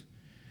Jesus.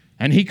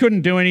 And he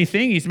couldn't do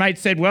anything. His mate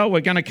said, well, we're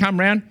going to come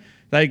round.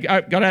 They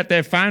got out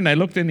their phone. They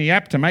looked in the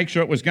app to make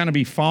sure it was going to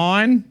be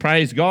fine.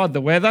 Praise God,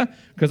 the weather.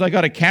 Because they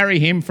got to carry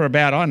him for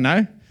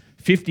about,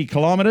 50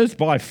 kilometres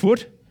by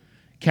foot,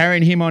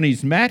 carrying him on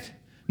his mat.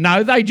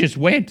 No, they just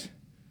went.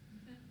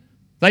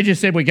 They just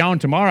said, we're going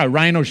tomorrow,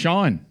 rain or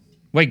shine.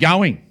 We're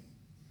going.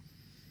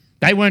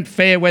 They weren't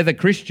fair weather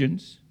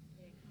Christians.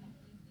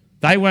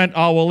 They weren't,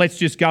 oh, well, let's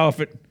just go if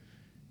it...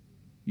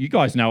 You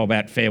guys know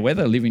about fair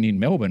weather, living in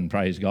Melbourne,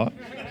 praise God.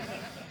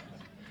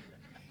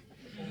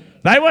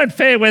 They weren't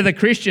fair weather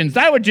Christians.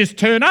 They would just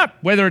turn up,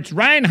 whether it's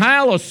rain,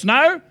 hail or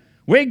snow.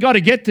 We've got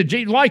to get to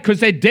Jesus. Why? Because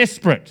they're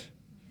desperate.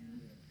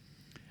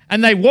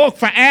 And they walk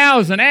for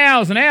hours and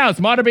hours and hours.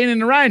 Might have been in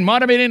the rain,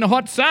 might have been in the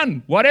hot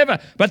sun, whatever.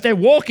 But they're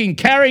walking,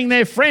 carrying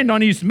their friend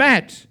on his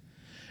mat.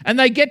 And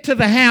they get to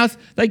the house.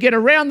 They get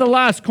around the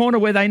last corner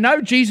where they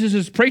know Jesus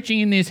is preaching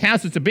in this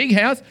house. It's a big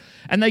house.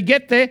 And they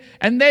get there,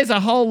 and there's a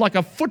whole, like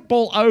a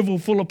football oval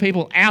full of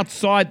people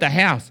outside the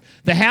house.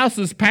 The house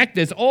is packed.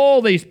 There's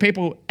all these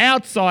people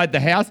outside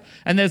the house,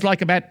 and there's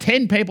like about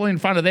 10 people in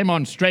front of them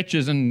on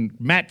stretchers and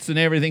mats and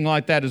everything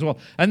like that as well.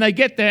 And they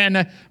get there,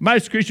 and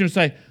most Christians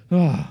say,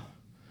 oh,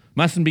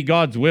 mustn't be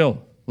God's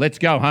will. Let's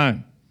go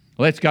home.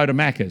 Let's go to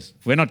Macca's.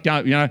 We're not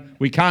going,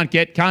 we can't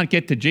get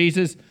to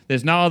Jesus.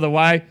 There's no other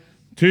way.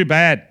 Too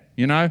bad,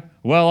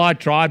 Well, I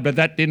tried, but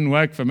that didn't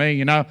work for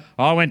me,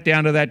 I went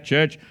down to that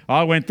church.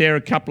 I went there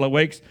a couple of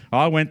weeks.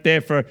 I went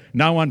there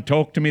no one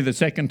talked to me the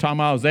second time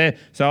I was there,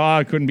 so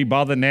I couldn't be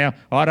bothered now.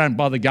 I don't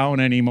bother going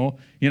anymore.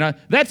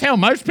 That's how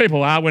most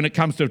people are when it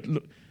comes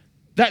to...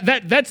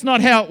 That's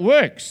not how it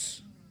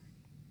works.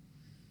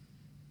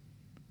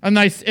 And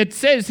it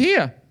says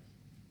here,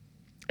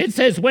 it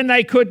says when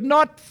they could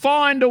not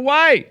find a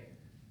way.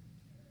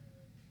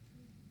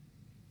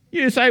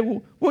 You say,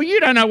 well,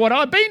 you don't know what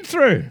I've been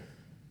through.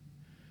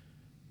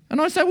 And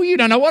I say, well, you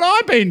don't know what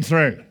I've been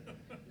through.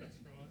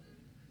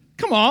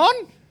 Come on.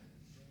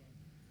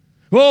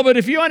 Well, but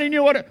if you only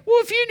knew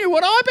if you knew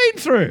what I've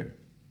been through.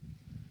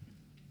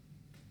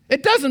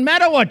 It doesn't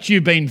matter what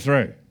you've been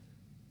through.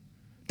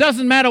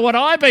 Doesn't matter what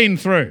I've been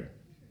through.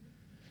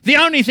 The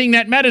only thing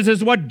that matters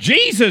is what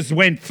Jesus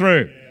went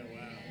through.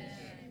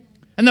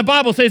 And the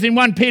Bible says in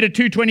 1 Peter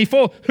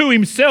 2:24, who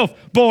himself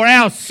bore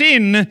our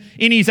sin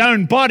in his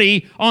own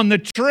body on the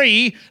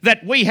tree,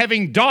 that we,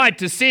 having died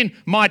to sin,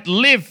 might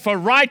live for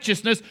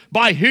righteousness,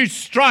 by whose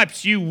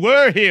stripes you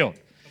were healed.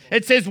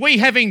 It says we,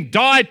 having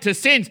died to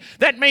sins.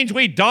 That means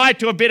we died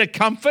to a bit of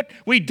comfort.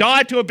 We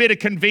died to a bit of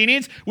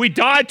convenience. We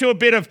died to a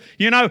bit of,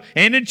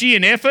 energy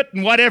and effort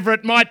and whatever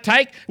it might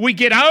take. We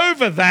get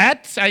over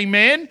that,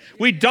 amen.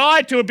 We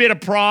died to a bit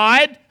of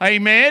pride,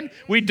 amen.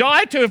 We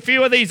died to a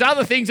few of these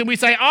other things and we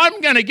say,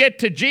 I'm going to get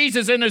to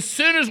Jesus. And as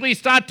soon as we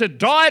start to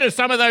die to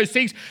some of those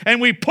things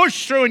and we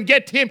push through and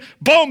get to him,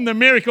 boom, the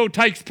miracle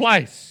takes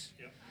place.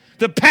 Yep.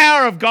 The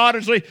power of God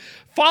is...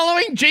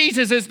 Following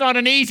Jesus is not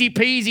an easy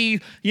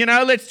peasy,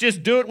 let's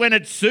just do it when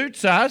it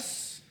suits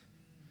us.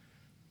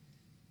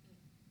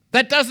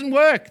 That doesn't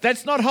work.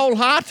 That's not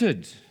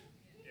wholehearted.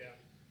 Yeah.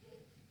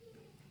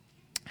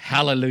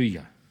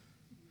 Hallelujah.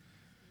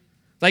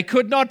 They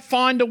could not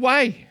find a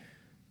way.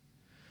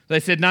 They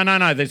said,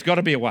 no, there's got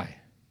to be a way.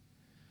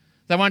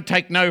 They won't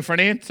take no for an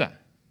answer.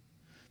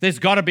 There's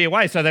got to be a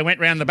way. So they went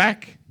round the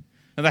back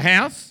of the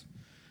house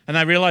and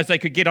they realised they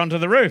could get onto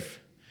the roof.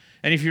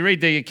 And if you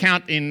read the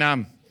account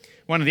in...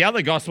 one of the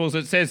other Gospels,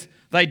 it says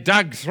they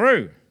dug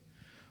through.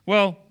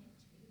 Well,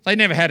 they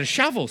never had a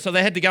shovel, so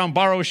they had to go and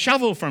borrow a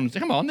shovel from...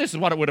 Come on, this is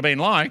what it would have been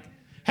like.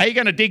 How are you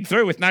going to dig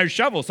through with no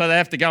shovel? So they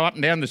have to go up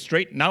and down the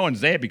street. No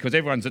one's there because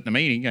everyone's at the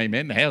meeting,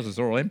 amen. The houses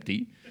are all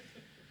empty.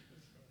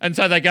 And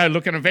so they go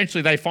look, and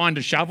eventually they find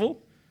a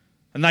shovel,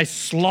 and they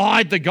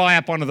slide the guy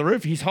up onto the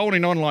roof. He's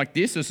holding on like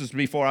this. This is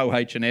before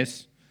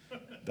OH&S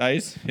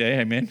days. Yeah,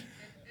 amen.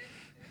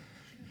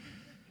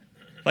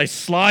 They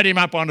slide him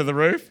up onto the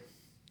roof.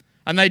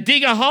 And they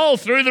dig a hole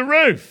through the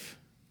roof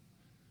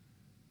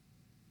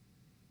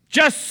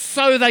just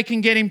so they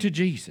can get him to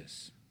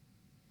Jesus.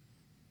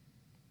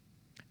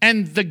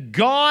 And the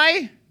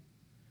guy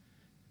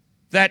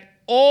that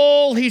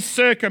all his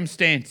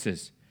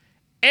circumstances,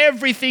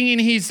 everything in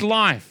his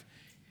life,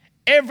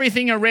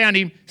 everything around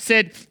him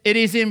said, it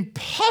is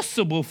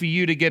impossible for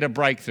you to get a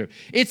breakthrough.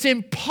 It's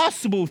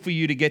impossible for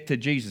you to get to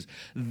Jesus.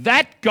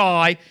 That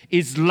guy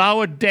is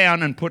lowered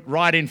down and put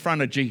right in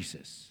front of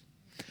Jesus.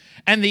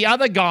 And the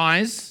other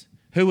guys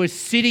who were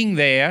sitting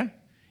there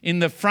in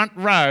the front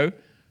row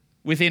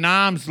within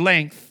arm's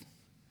length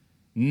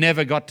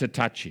never got to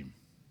touch him.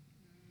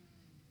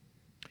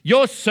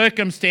 Your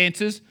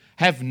circumstances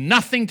have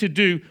nothing to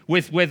do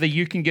with whether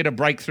you can get a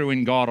breakthrough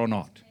in God or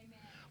not.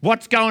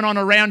 What's going on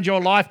around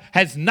your life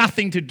has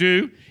nothing to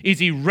do,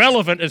 is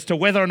irrelevant as to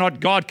whether or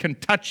not God can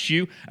touch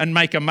you and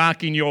make a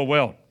mark in your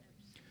world.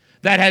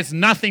 That has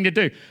nothing to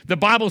do. The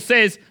Bible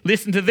says,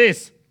 listen to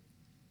this.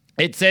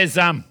 It says,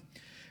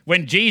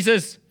 when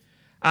Jesus,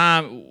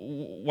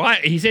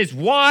 he says,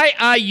 why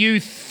are you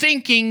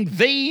thinking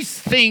these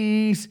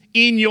things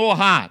in your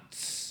hearts?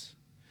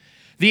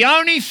 The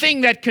only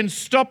thing that can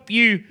stop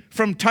you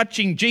from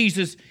touching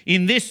Jesus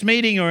in this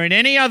meeting or in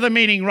any other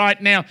meeting right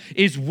now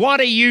is, what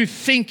are you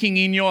thinking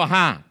in your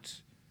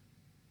heart?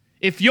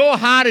 If your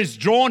heart is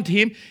drawn to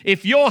him,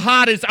 if your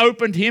heart is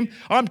open to him,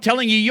 I'm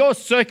telling you, your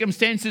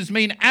circumstances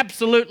mean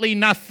absolutely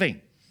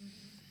nothing.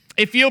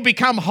 If you'll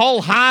become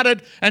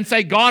wholehearted and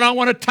say, God, I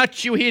want to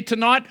touch you here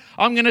tonight.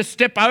 I'm going to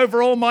step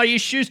over all my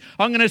issues.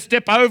 I'm going to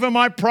step over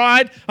my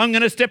pride. I'm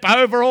going to step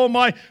over all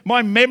my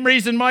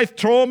memories and my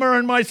trauma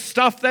and my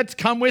stuff that's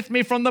come with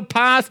me from the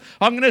past.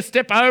 I'm going to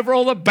step over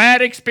all the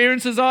bad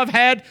experiences I've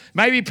had.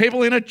 Maybe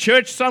people in a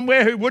church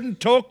somewhere who wouldn't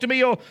talk to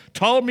me or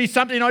told me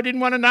something I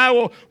didn't want to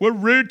know or were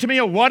rude to me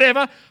or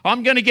whatever.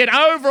 I'm going to get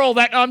over all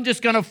that. I'm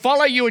just going to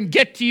follow you and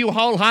get to you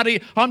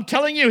wholeheartedly. I'm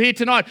telling you here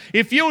tonight,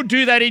 if you'll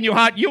do that in your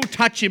heart, you'll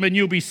touch him and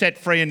you'll be set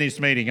free in this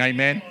meeting.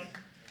 Amen.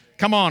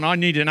 Come on, I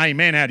need an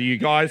amen out of you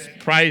guys.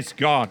 Praise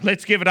God.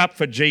 Let's give it up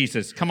for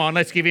Jesus. Come on,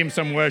 let's give him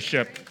some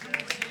worship.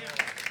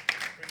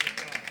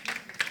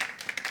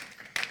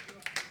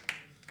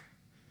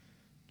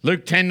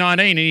 Luke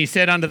 10:19, and he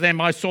said unto them,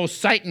 I saw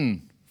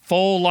Satan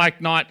fall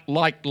like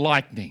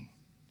lightning.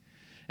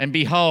 And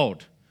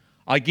behold,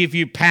 I give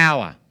you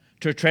power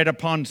to tread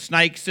upon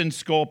snakes and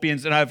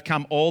scorpions and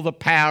overcome all the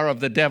power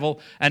of the devil,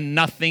 and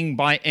nothing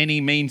by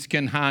any means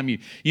can harm you.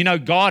 You know,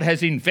 God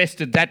has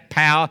invested that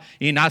power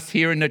in us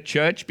here in the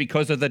church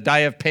because of the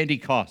day of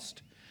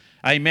Pentecost.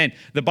 Amen.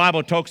 The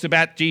Bible talks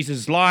about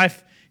Jesus'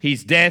 life,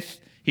 his death,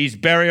 his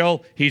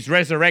burial, his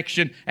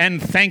resurrection,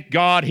 and thank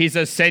God his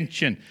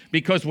ascension.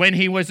 Because when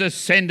he was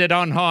ascended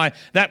on high,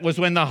 that was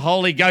when the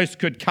Holy Ghost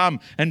could come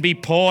and be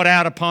poured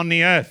out upon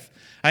the earth.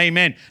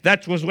 Amen.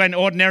 That was when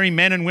ordinary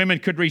men and women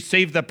could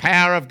receive the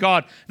power of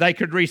God. They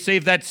could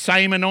receive that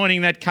same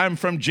anointing that came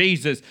from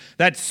Jesus.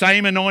 That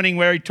same anointing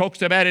where he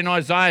talks about in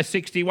Isaiah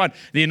 61,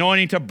 the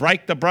anointing to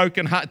break the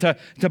broken heart,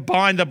 to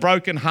bind the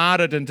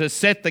brokenhearted and to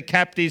set the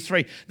captives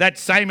free. That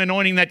same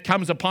anointing that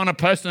comes upon a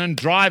person and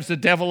drives the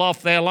devil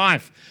off their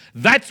life.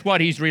 That's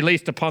what he's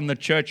released upon the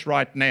church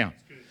right now.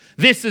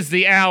 This is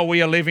the hour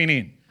we are living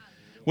in,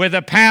 where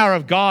the power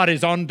of God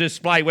is on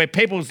display, where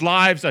people's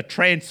lives are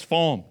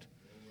transformed.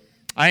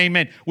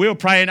 Amen. We were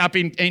praying up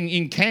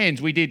in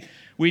Cairns. We did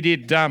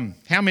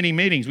how many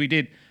meetings? We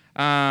did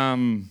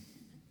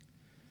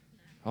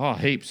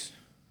heaps.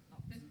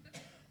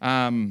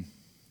 How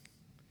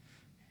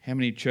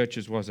many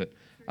churches was it?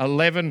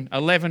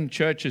 11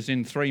 churches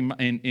in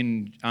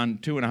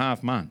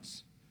 2.5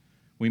 months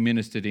we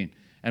ministered in.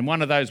 And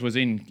one of those was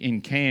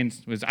in Cairns.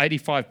 It was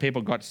 85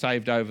 people got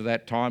saved over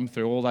that time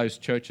through all those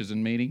churches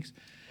and meetings.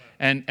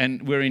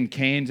 And we're in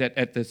Cairns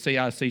at the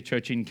CRC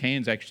church in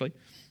Cairns actually.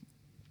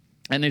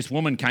 And this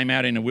woman came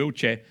out in a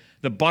wheelchair.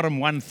 The bottom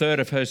 1/3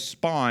 of her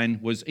spine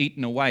was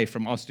eaten away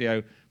from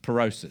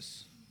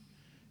osteoporosis.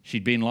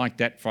 She'd been like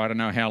that for I don't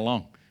know how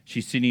long.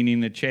 She's sitting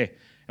in the chair.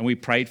 And we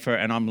prayed for her,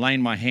 and I'm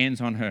laying my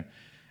hands on her.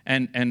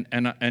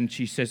 And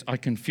she says, I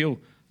can feel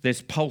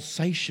there's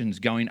pulsations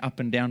going up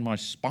and down my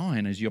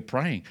spine as you're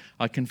praying.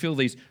 I can feel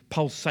these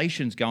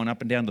pulsations going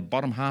up and down the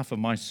bottom half of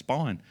my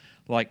spine,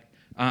 like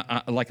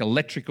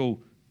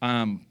electrical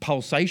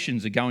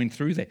pulsations are going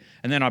through there.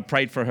 And then I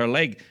prayed for her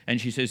leg, and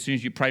she says, as soon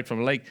as you prayed for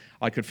her leg,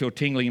 I could feel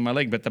tingling in my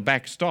leg, but the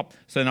back stopped.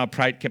 So then I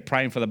kept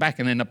praying for the back,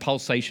 and then the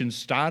pulsations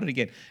started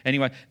again.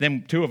 Anyway,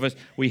 then two of us,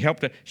 we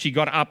helped her. She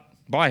got up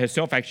by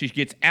herself, actually. She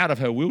gets out of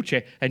her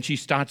wheelchair, and she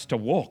starts to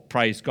walk,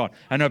 praise God.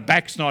 And her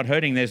back's not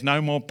hurting. There's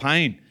no more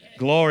pain.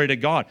 Glory to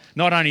God.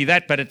 Not only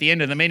that, but at the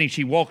end of the meeting,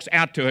 she walks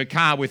out to her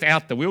car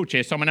without the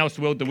wheelchair. Someone else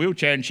wheeled the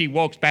wheelchair, and she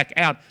walks back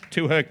out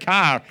to her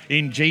car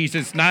in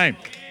Jesus' name.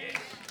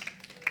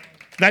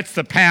 That's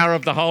the power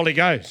of the Holy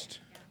Ghost.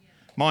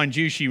 Mind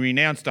you, she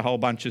renounced a whole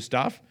bunch of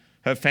stuff.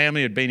 Her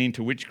family had been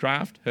into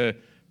witchcraft, her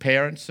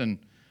parents and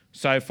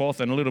so forth,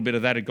 and a little bit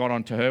of that had got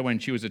onto her when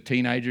she was a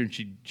teenager, and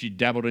she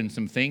dabbled in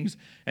some things,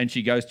 and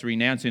she goes to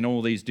renouncing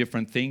all these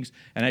different things,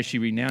 and as she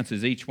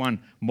renounces each one,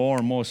 more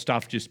and more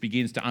stuff just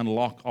begins to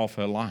unlock off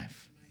her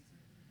life.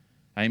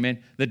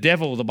 Amen. The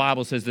devil, the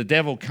Bible says, the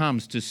devil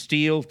comes to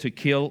steal, to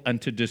kill,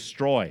 and to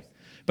destroy.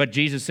 But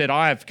Jesus said,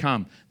 I have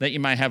come that you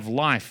may have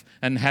life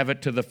and have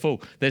it to the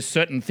full. There's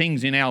certain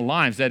things in our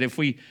lives that if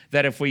we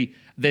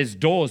there's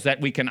doors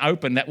that we can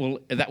open that will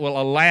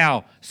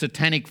allow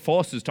satanic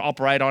forces to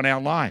operate on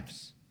our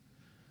lives.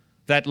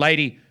 That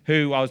lady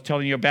who I was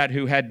telling you about,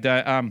 who had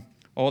got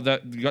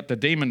the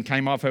demon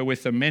came off her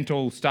with the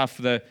mental stuff,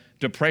 the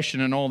depression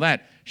and all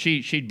that.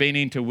 She'd been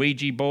into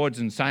Ouija boards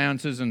and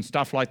seances and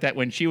stuff like that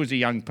when she was a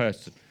young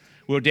person.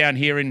 We were down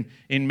here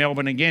in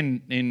Melbourne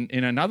again,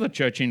 in another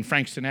church in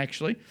Frankston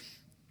actually.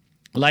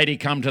 A lady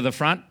come to the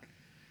front.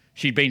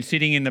 She'd been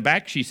sitting in the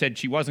back. She said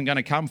she wasn't going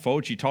to come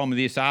forward. She told me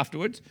this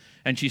afterwards.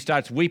 And she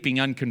starts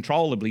weeping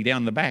uncontrollably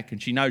down the back.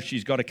 And she knows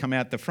she's got to come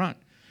out the front.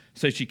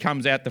 So she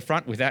comes out the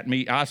front without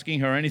me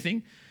asking her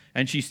anything.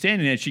 And she's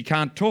standing there. She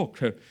can't talk.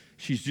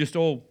 She's just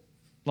all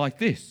like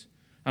this.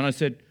 And I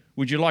said,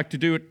 would you like to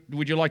do it?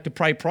 Would you like to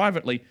pray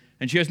privately?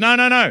 And she goes,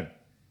 no.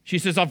 She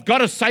says, I've got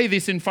to say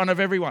this in front of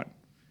everyone.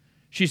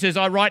 She says,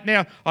 right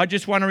now, I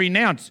just want to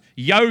renounce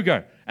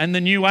yoga and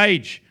the new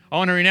age. I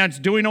want to renounce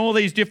doing all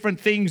these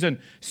different things and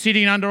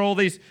sitting under all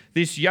this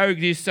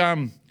yoga,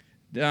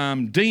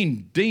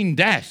 Dean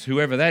Das,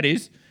 whoever that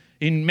is,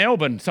 in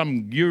Melbourne,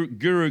 some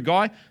guru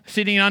guy,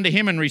 sitting under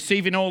him and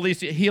receiving all this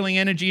healing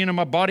energy into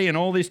my body and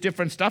all this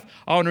different stuff.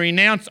 I want to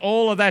renounce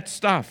all of that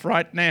stuff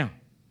right now.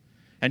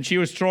 And she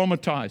was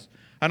traumatized.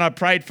 And I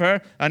prayed for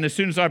her, and as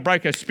soon as I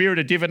broke a spirit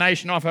of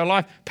divination off her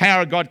life,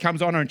 power of God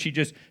comes on her, and she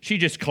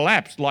just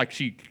collapsed, like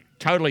she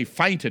totally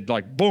fainted,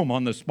 like boom,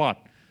 on the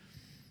spot.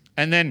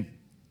 And then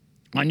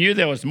I knew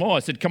there was more. I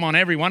said, come on,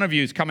 every one of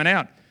you is coming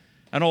out.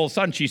 And all of a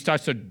sudden she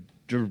starts to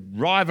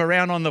drive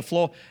around on the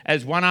floor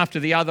as one after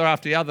the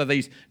other,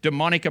 these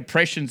demonic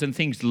oppressions and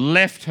things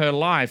left her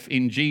life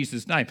in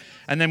Jesus' name.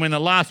 And then when the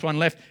last one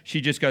left,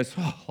 she just goes,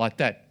 like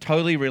that,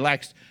 totally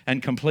relaxed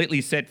and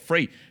completely set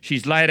free.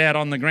 She's laid out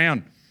on the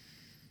ground.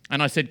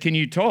 And I said, can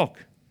you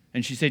talk?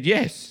 And she said,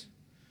 yes.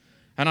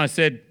 And I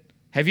said,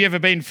 have you ever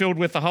been filled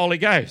with the Holy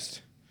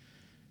Ghost?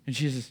 And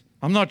she says,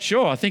 I'm not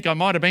sure. I think I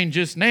might have been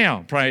just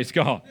now, praise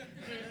God.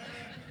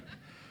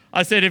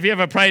 I said, have you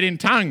ever prayed in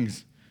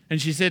tongues?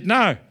 And she said,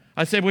 no.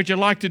 I said, would you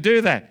like to do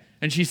that?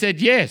 And she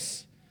said,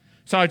 yes.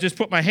 So I just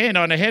put my hand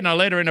on her head and I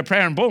led her in a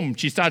prayer and boom,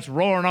 she starts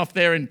roaring off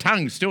there in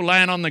tongues, still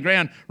laying on the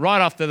ground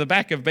right off to the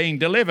back of being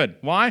delivered.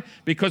 Why?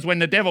 Because when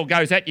the devil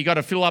goes out, you got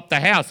to fill up the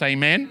house,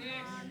 amen?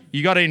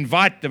 You got to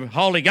invite the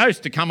Holy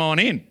Ghost to come on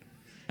in.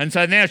 And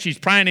so now she's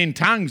praying in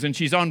tongues and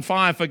she's on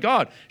fire for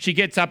God. She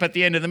gets up at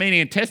the end of the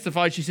meeting and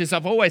testifies. She says,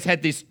 I've always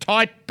had this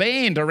tight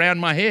band around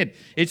my head.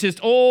 It's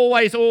just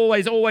always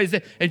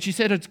there. And she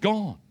said, it's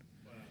gone.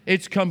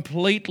 It's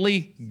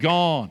completely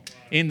gone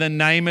in the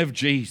name of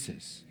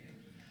Jesus.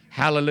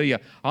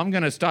 Hallelujah. I'm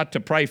going to start to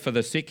pray for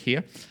the sick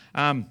here.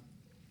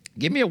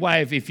 Give me a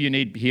wave if you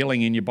need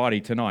healing in your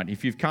body tonight.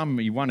 If you've come,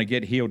 you want to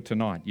get healed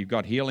tonight. You've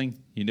got healing,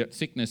 you've got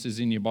sicknesses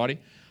in your body.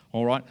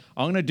 All right.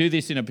 I'm going to do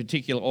this in a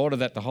particular order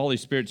that the Holy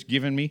Spirit's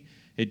given me.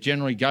 It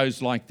generally goes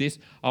like this.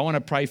 I want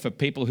to pray for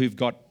people who've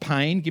got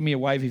pain. Give me a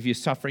wave if you're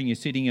suffering. You're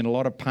sitting in a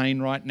lot of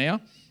pain right now.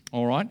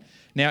 All right.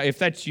 Now, if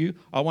that's you,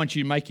 I want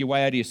you to make your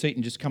way out of your seat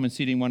and just come and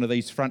sit in one of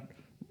these front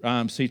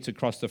seats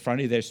across the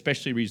front here. They're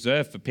especially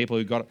reserved for people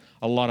who've got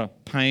a lot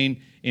of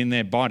pain in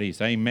their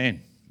bodies.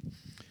 Amen.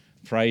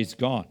 Praise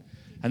God.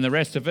 And the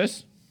rest of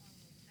us?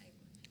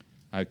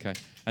 Okay.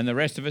 And the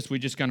rest of us, we're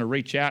just going to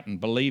reach out and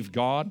believe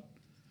God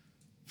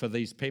for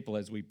these people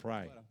as we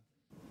pray.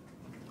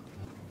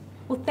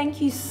 Well, thank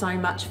you so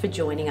much for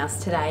joining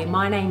us today.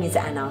 My name is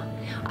Anna.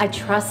 I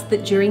trust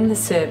that during the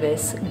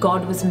service,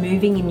 God was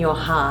moving in your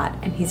heart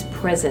and His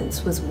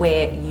presence was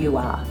where you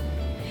are.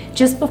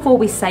 Just before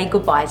we say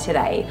goodbye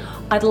today,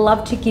 I'd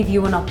love to give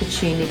you an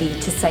opportunity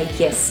to say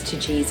yes to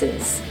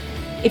Jesus.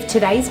 If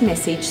today's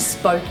message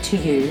spoke to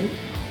you,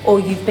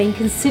 or you've been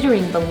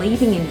considering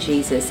believing in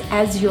Jesus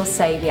as your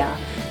Saviour,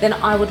 then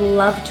I would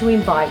love to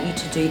invite you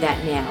to do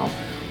that now.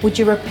 Would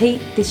you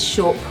repeat this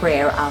short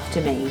prayer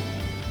after me?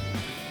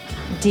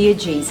 Dear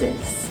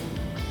Jesus,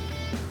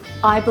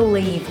 I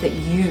believe that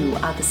you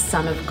are the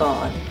Son of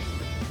God.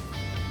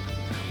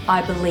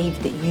 I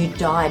believe that you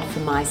died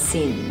for my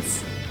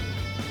sins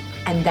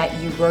and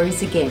that you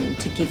rose again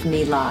to give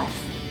me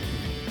life.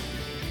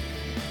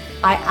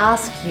 I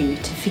ask you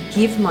to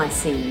forgive my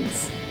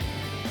sins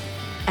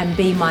and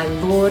be my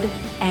Lord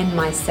and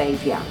my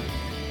Saviour.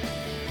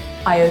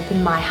 I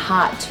open my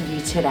heart to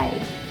you today.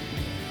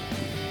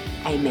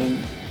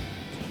 Amen.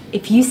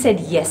 If you said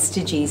yes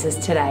to Jesus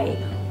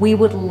today, we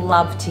would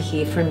love to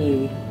hear from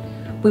you.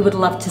 We would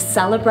love to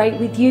celebrate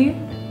with you,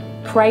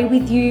 pray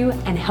with you,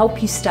 and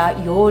help you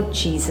start your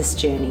Jesus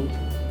journey.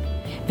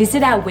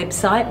 Visit our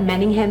website,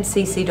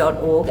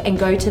 manninghamcc.org, and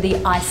go to the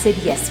I Said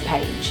Yes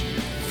page.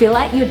 Fill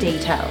out your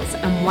details,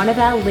 and one of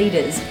our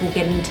leaders will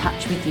get in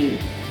touch with you.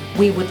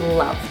 We would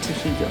love to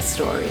hear your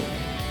story.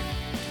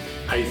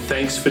 Hey,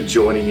 thanks for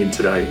joining in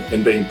today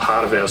and being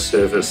part of our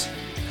service.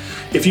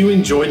 If you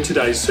enjoyed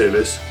today's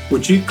service,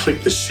 would you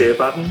click the share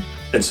button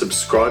and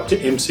subscribe to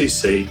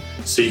MCC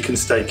so you can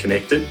stay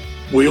connected?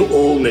 We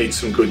all need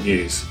some good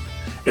news,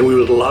 and we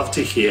would love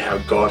to hear how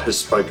God has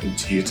spoken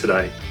to you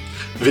today.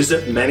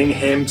 Visit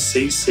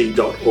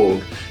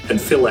manninghamcc.org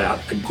and fill out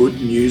a good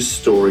news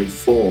story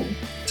form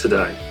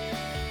today.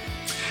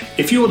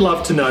 If you would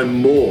love to know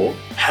more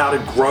how to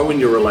grow in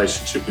your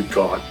relationship with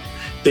God,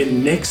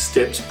 then Next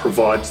Steps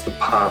provides the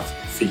path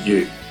for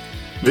you.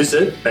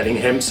 Visit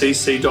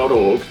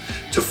manninghamcc.org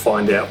to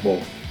find out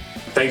more.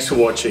 Thanks for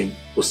watching.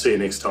 We'll see you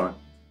next time.